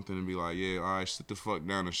little something and be like, yeah, all right, sit the fuck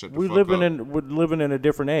down and shut the fuck up. We're living in a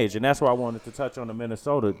different age, and that's why I wanted to touch on the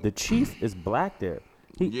Minnesota. The chief is black there.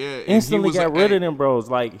 He instantly got rid of them bros.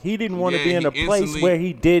 Like, he didn't want to be in a place where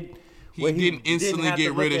he did. He didn't instantly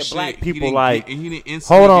get rid of shit. Black people he didn't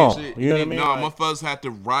instantly hold on. Get shit. You know what I mean? No, motherfuckers had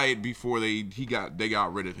to riot before they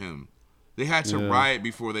got rid of him. They had to riot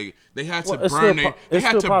before they had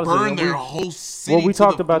to burn their whole city. Well, we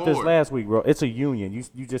talked about this last week, bro. It's a union.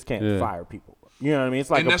 You just can't fire people. You know what I mean? It's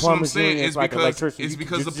like a plumbers union. It's like electricity. It's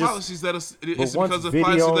because the policies that the city has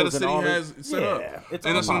set up.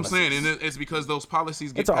 And that's what I'm saying. And it's because those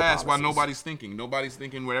policies get passed while nobody's thinking. Nobody's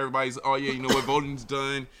thinking where everybody's, oh yeah, you know what, voting's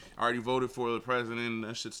done. I already voted for the president.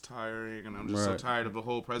 That shit's tiring, and I'm just so tired of the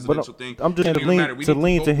whole presidential thing. I'm just to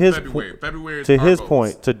lean to his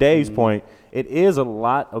point, to Dave's point. It is a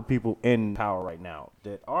lot of people in power right now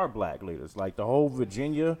that are black leaders. Like the whole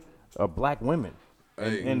Virginia are black women.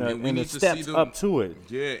 and the steps up to it.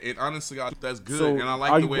 Yeah, and honestly, that's good, So and I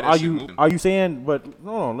like the way that shit moving. Are you saying? But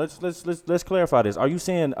no, let's clarify this. Are you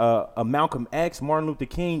saying a Malcolm X, Martin Luther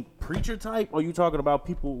King preacher type? Or are you talking about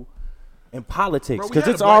people in politics? Because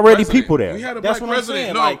it's already people there. We had a That's black what president. I'm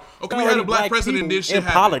saying. No, like, okay, we had a black president. This shit in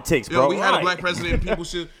happened. politics, bro. We had a black president, and people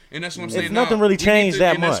should. And that's what I'm saying. It's nothing really changed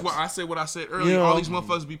that much. That's why I said what I said earlier. All these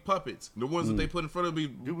motherfuckers be puppets. The ones that they put in front of me.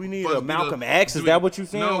 Do we need a Malcolm X? Is that what you're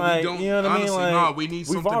saying? No, like, we don't. You know what Honestly, I mean? no, we need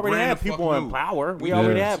something. We've already had people in power. We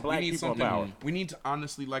already had black people in power. We need to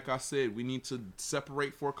honestly, like I said, we need to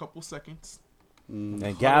separate for a couple seconds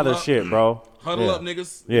and gather shit, bro. Huddle up,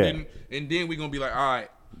 niggas. Yeah. And then we're gonna be like, all right.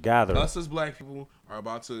 Gather. Us as black people are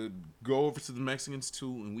about to go over to the Mexicans too,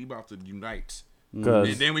 and we about to unite. And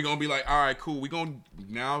then we're gonna be like, all right, cool. We gonna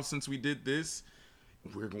now since we did this,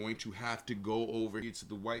 we're going to have to go over here to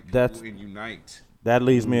the white people and unite. That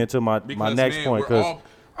leads me into my next point. Because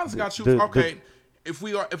I just got you. Okay, if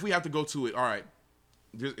we have to go to it, all right.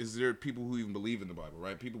 Is there people who even believe in the Bible,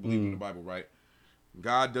 right? People believe in the Bible, right?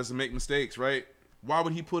 God doesn't make mistakes, right? Why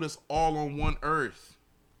would He put us all on one earth?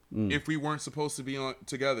 If we weren't supposed to be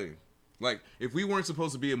together, like if we weren't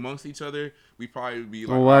supposed to be amongst each other, we probably would be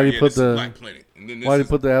like, why do you put the Black Planet? And then why do you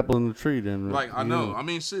put the apple in the tree then? Like I know, I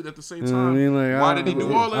mean, shit. At the same time, I mean, like, why did He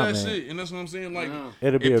do all of that shit? And that's what I'm saying. Like,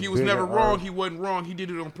 if He was never wrong, He wasn't wrong. He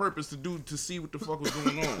did it on purpose to see what the fuck was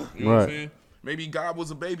going on. You know what I'm saying? Maybe God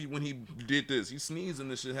was a baby when He did this. He sneezed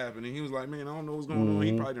and this shit happened, and He was like, man, I don't know what's going on.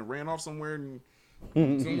 He probably done ran off somewhere and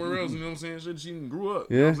somewhere else. You know what I'm saying? Shit, she grew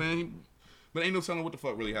up. You know what I'm saying? But ain't no telling what the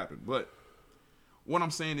fuck really happened. But what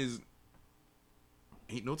I'm saying is,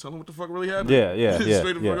 ain't no telling what the fuck really happened. Yeah.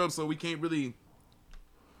 Straight the fuck up. So we can't really.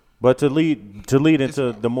 But to lead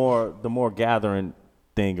into the more gathering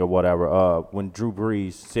thing or whatever. When Drew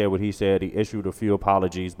Brees said what he said, he issued a few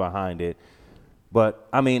apologies behind it. But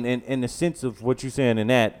I mean, in the sense of what you're saying in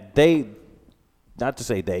that,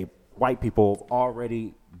 white people have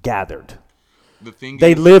already gathered. The thing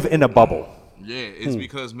they live in a bubble. Yeah, it's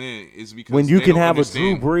because when you can have a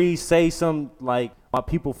Drew Brees say something like, "My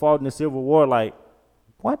people fought in the Civil War," like,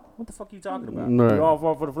 what the fuck are you talking about? Right. We all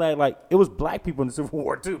fought for the flag. Like, it was black people in the Civil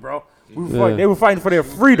War too, bro. They were fighting for their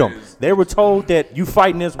freedom. They were told that you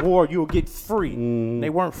fight in this war, you'll get free.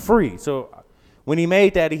 They weren't free. So when he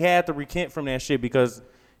made that, he had to recant from that shit because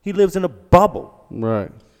he lives in a bubble.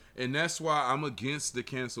 Right. And that's why I'm against the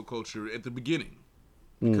cancel culture at the beginning.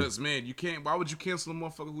 Because, man, you can't. Why would you cancel a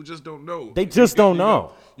motherfucker who just don't know? They just don't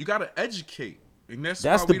know. You got to educate. And that's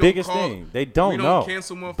the biggest thing. They don't know.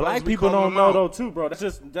 Cancel motherfuckers. Black people don't know though too, bro. That's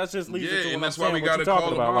just leads into what and that's I'm why saying, we got to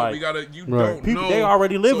call them out. Like, we got to. You don't know. They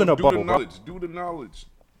already live in a bubble. Do the knowledge.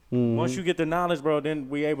 Once you get the knowledge, bro, then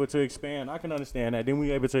we able to expand. I can understand that. Then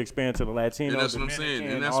we able to expand to the Latino. And that's what I'm saying.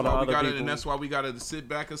 And that's why we got to. And that's why we got to sit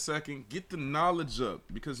back a second, get the knowledge up,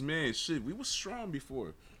 because man, shit, we was strong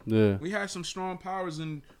before. Yeah. We had some strong powers,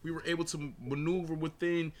 and we were able to maneuver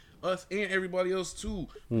within us and everybody else too.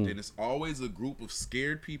 But then it's always a group of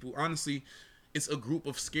scared people. Honestly, it's a group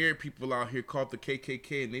of scared people out here called the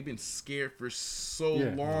KKK, and they've been scared for so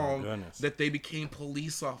long that they became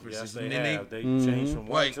police officers. Yes, they and have. They changed from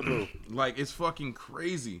white to blue. Like, it's fucking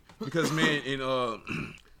crazy. Because, man,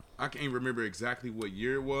 I can't remember exactly what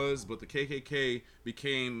year it was, but the KKK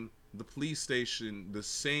became the police station the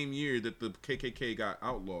same year that the KKK got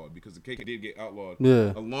outlawed, because the KKK did get outlawed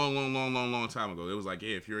a long time ago. It was like,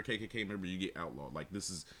 yeah, if you're a KKK member, you get outlawed. Like,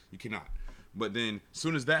 you cannot. But then, as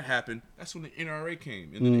soon as that happened, that's when the NRA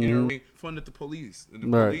came. And then the NRA funded the police. And the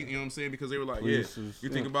police, you know what I'm saying? Because they were like, you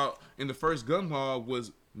think about, in the first gun law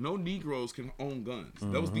was no Negroes can own guns.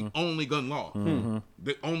 That was the only gun law.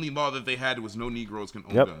 The only law that they had was no Negroes can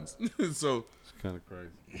own guns. So it's kind of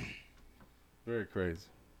crazy. Very crazy.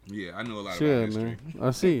 Yeah, I know a lot about history. Man. I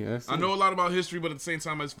see. I know a lot about history, but at the same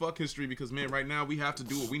time, it's fuck history, because, man, right now we have to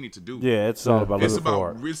do what we need to do. Yeah, it's all about it's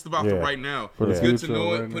about for right now. It's good to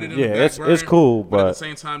know it. Put it in the background. It's cool, but at the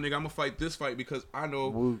same time, nigga, I'm gonna fight this fight because I know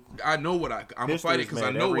what I'm gonna fight it because I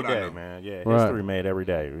know what I know. Man, yeah, history made every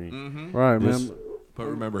day. Right, man. But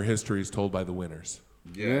remember, history is told by the winners.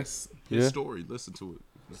 Yes, his story. Listen to it.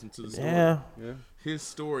 Listen to the story. Yeah, his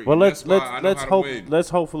story. Well, let's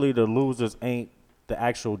hopefully the losers ain't the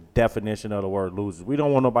actual definition of the word losers. We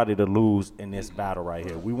don't want nobody to lose in this battle right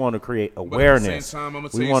here. We want to create awareness.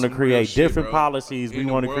 We want to create different policies. We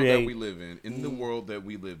want to create. In the world that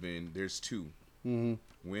we live in, there's two.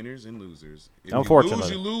 Winners and losers. If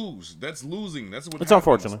unfortunately, you lose. That's losing. That's what. It's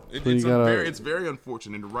unfortunate. It's very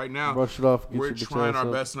unfortunate. And right now, we're trying our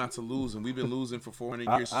best not to lose, and we've been losing for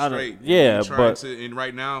 400 years straight. Yeah, and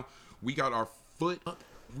right now we got our foot up.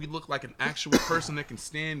 We look like an actual person that can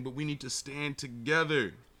stand, but we need to stand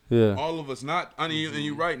together. Yeah. All of us, not, and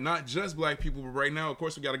you're right, not just black people, but right now, of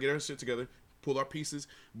course, we got to get our shit together, pull our pieces,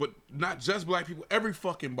 but not just black people, every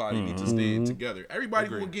fucking body needs to stand together. Everybody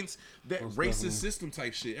who against that racist system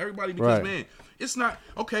type shit. Everybody, because, man, it's not,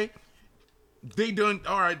 okay, they done,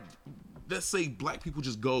 all right, let's say black people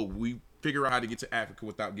just go, we figure out how to get to Africa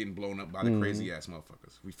without getting blown up by the crazy ass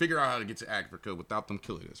motherfuckers. We figure out how to get to Africa without them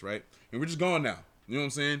killing us, right? And we're just going now. You know what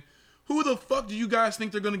I'm saying? Who the fuck do you guys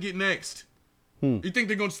think they're gonna get next? You think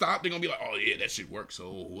they're gonna stop? They're gonna be like, oh yeah, that shit works.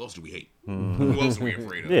 So who else do we hate? Who else are we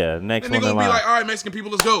afraid of? Yeah, next and they're one gonna be like, all right, Mexican people,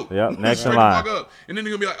 let's go. Yep, next in Straight line. the fuck up. And then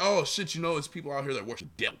they're gonna be like, oh shit, you know, it's people out here that worship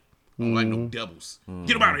devil. I don't like no devils.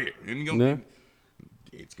 Get them out of here. And you're gonna,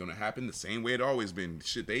 it's gonna happen the same way it always been.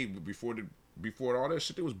 Shit, they before all that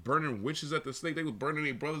shit, they was burning witches at the stake. They was burning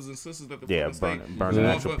their brothers and sisters at the fucking stake. Burning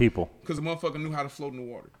actual people. Because the motherfucker knew how to float in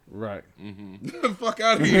the water. Right. Get the fuck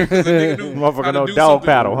out of here. The nigga knew Motherfucker how to know do dog something.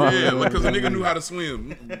 paddle, huh? Yeah, because the nigga knew how to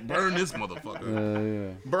swim. Burn this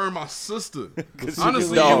motherfucker. Burn my sister.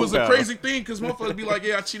 Honestly, it was a crazy thing because motherfuckers be like,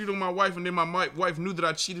 yeah, I cheated on my wife, and then my wife knew that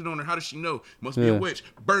I cheated on her. How does she know? Must be a witch.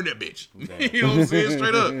 Burn that bitch. You know what I'm saying?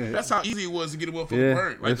 Straight up. That's how easy it was to get a motherfucker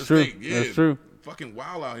burned. Like that's true. That's true. Fucking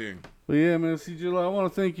wild out here. But yeah, man, CJ, I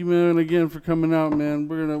want to thank you, man, again for coming out, man.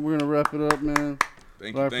 We're gonna wrap it up, man.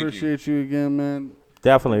 Thank you. I appreciate you again, man.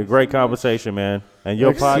 Definitely a great conversation, man. And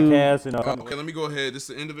your podcast, you know. Okay, let me go ahead. This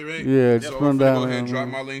is the end of it, right? Yeah, just run down. Go ahead and drop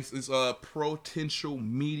my links. It's Potential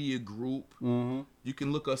Media Group. You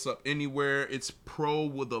can look us up anywhere. It's pro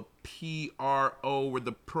with a PRO, where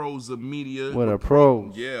the pros of media. What a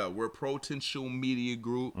pro. Yeah, we're Potential Media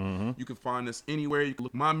Group. You can find us anywhere. You can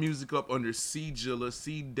look my music up under C-Jilla,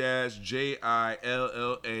 C-Jilla.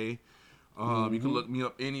 You can look me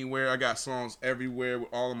up anywhere. I got songs everywhere with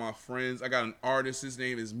all of my friends. I got an artist. His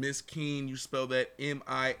name is Miskeen. You spell that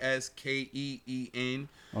Miskeen.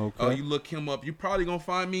 Okay. You look him up. You probably gonna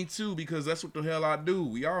find me too because that's what the hell I do.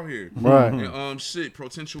 We out here. Right. And,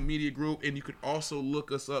 Potential Media Group. And you could also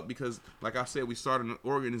look us up because, like I said, we started an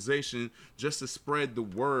organization just to spread the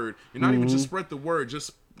word. And not even just spread the word,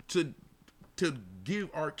 just to give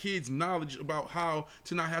our kids knowledge about how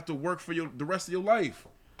to not have to work for the rest of your life.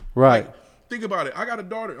 Right. Like, think about it. I got a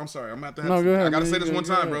daughter. I'm sorry. I'm going to go ahead, I got to say this man. one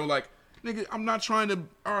time, bro. Like, nigga, I'm not trying to.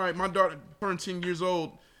 All right, my daughter turned 10 years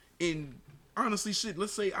old. And honestly, shit,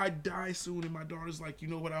 let's say I die soon and my daughter's like, you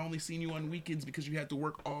know what? I only seen you on weekends because you had to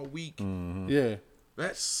work all week. Yeah.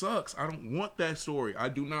 That sucks. I don't want that story. I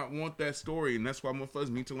do not want that story. And that's why motherfuckers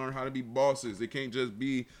need to learn how to be bosses. It can't just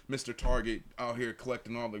be Mr. Target out here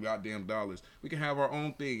collecting all the goddamn dollars. We can have our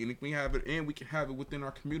own thing. And if we have it, and we can have it within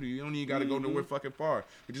our community. You don't even got to go nowhere fucking far.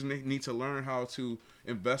 We just need to learn how to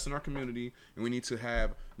invest in our community. And we need to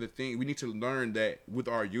have the thing. We need to learn that with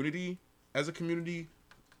our unity as a community,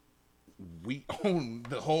 we own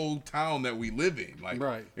the whole town that we live in. Like,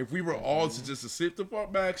 if we were all to sit the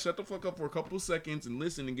fuck back, shut the fuck up for a couple of seconds and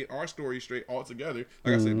listen and get our story straight all together.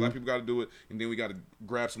 Like I said, black people got to do it, and then we got to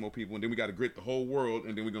grab some more people, and then we got to grit the whole world,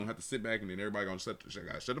 and then we're going to have to sit back, and then everybody going to shut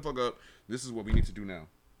the fuck up. This is what we need to do now.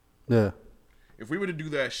 Yeah. If we were to do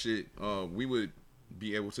that shit, we would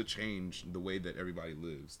be able to change the way that everybody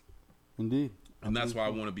lives. Indeed. And that's why I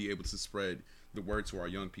want to be able to spread the word to our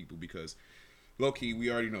young people, because low-key, we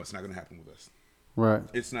already know it's not going to happen with us. Right.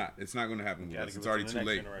 It's not going to happen with us. It's already too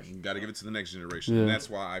late. You got to give it to the next generation. Yeah. And that's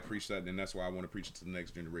why I preach that, and that's why I want to preach it to the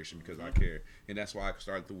next generation, because I care. And that's why I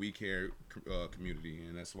started the We Care community,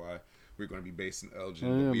 and that's why we're going to be based in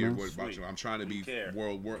Elgin. I'm trying to be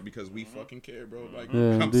world because we fucking care, bro. Like,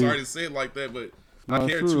 I'm sorry to say it like that, but I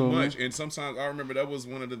care too much. And sometimes I remember that was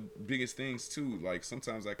one of the biggest things, too. Like,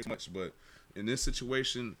 sometimes I care much, but in this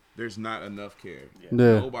situation, there's not enough care.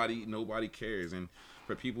 Yeah. Nobody cares. And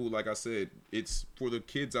for people, like I said, it's for the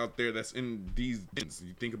kids out there that's in these.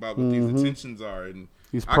 You think about what these intentions are, and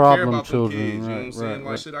these I care about children, the kids. You know what I'm right, saying?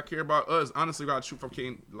 Like shit, I care about us. Honestly, God, truth, I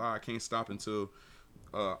can't lie. I can't stop until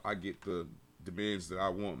I get the demands that I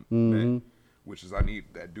want. Which is, I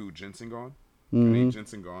need that dude Jensen gone. I need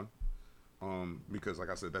Jensen gone. Because like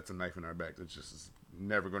I said, that's a knife in our back. That's just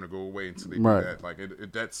never gonna go away until they do that. Like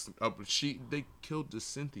that's up. They killed the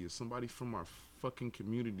Cynthia, somebody from our fucking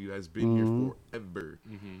community that's been here forever.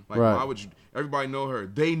 Like, why would you? Everybody know her.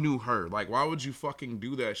 They knew her. Like, why would you fucking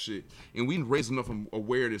do that shit? And we raised enough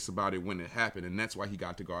awareness about it when it happened, and that's why he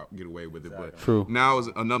got to go out and get away with it. But now is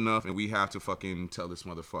enough, and we have to fucking tell this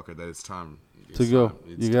motherfucker that it's time. To go.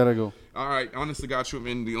 You gotta go. All right, honestly, got you.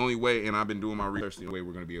 And the only way, and I've been doing my research, the only way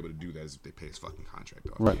we're gonna be able to do that is if they pay his fucking contract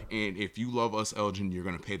off. Right. And if you love us, Elgin, you're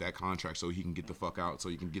gonna pay that contract so he can get the fuck out, so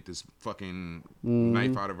you can get this fucking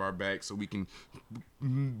knife out of our back, so we can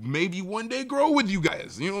maybe one day grow with you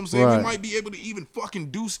guys. You know what I'm saying? We might be able to even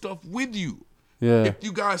fucking do stuff with you. Yeah. If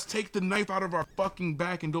you guys take the knife out of our fucking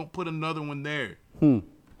back and don't put another one there.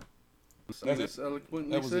 That's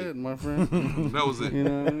eloquently That was said, it. my friend. That was it. You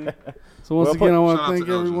know what I mean? So once again, I want to thank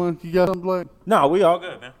everyone. You got something, Blake? No, we all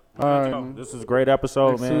good, man. All right, man. This is a great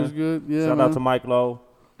episode, This man. was good. Yeah, Shout man. out to Mike Lowe.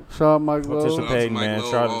 Shout out Mike Lowe. Participating, man.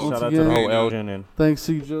 Shout out to the whole Elgin. And thanks,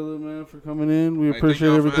 C-Jilla, man, for coming in. We Hey, appreciate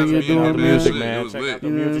thank y'all for everything you're having me. doing, music, man. man. It was Check lit. out the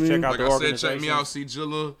You know music. what I Check mean? out Like the I said, organization. check me out,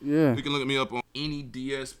 C-Jilla. Yeah. You can look me up on any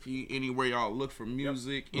DSP, anywhere y'all look for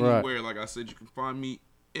music, Right. anywhere. Like I said, you can find me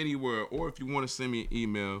anywhere. Or if you want to send me an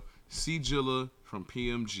email, cjilla from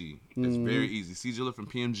PMG. It's very easy. cjilla from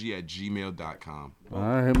PMG at gmail.com. All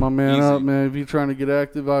right, hit my man Easy. up, man. If you're trying to get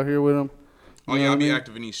active out here with him. Oh, yeah, I'll be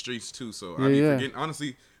active in these streets, too. So I be Yeah, yeah. forgetting.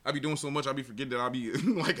 Honestly, I be doing so much, I be forgetting that I be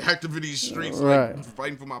like active in these streets, Right. like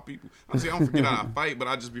fighting for my people. Honestly, I don't forget how I fight, but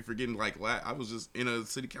I just be forgetting like I was just in a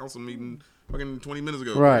city council meeting fucking 20 minutes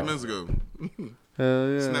ago, Right. 30 minutes ago. Hell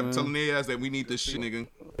yeah, Snap man. telling their ass that we need this shit, nigga.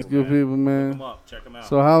 It's good people, man. check them out.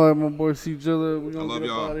 So holla at my boy C-Jilla. We're I going love to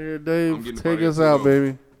get up y'all. out of here. I'm Dave, getting up take outta us here, out, too.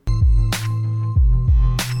 baby.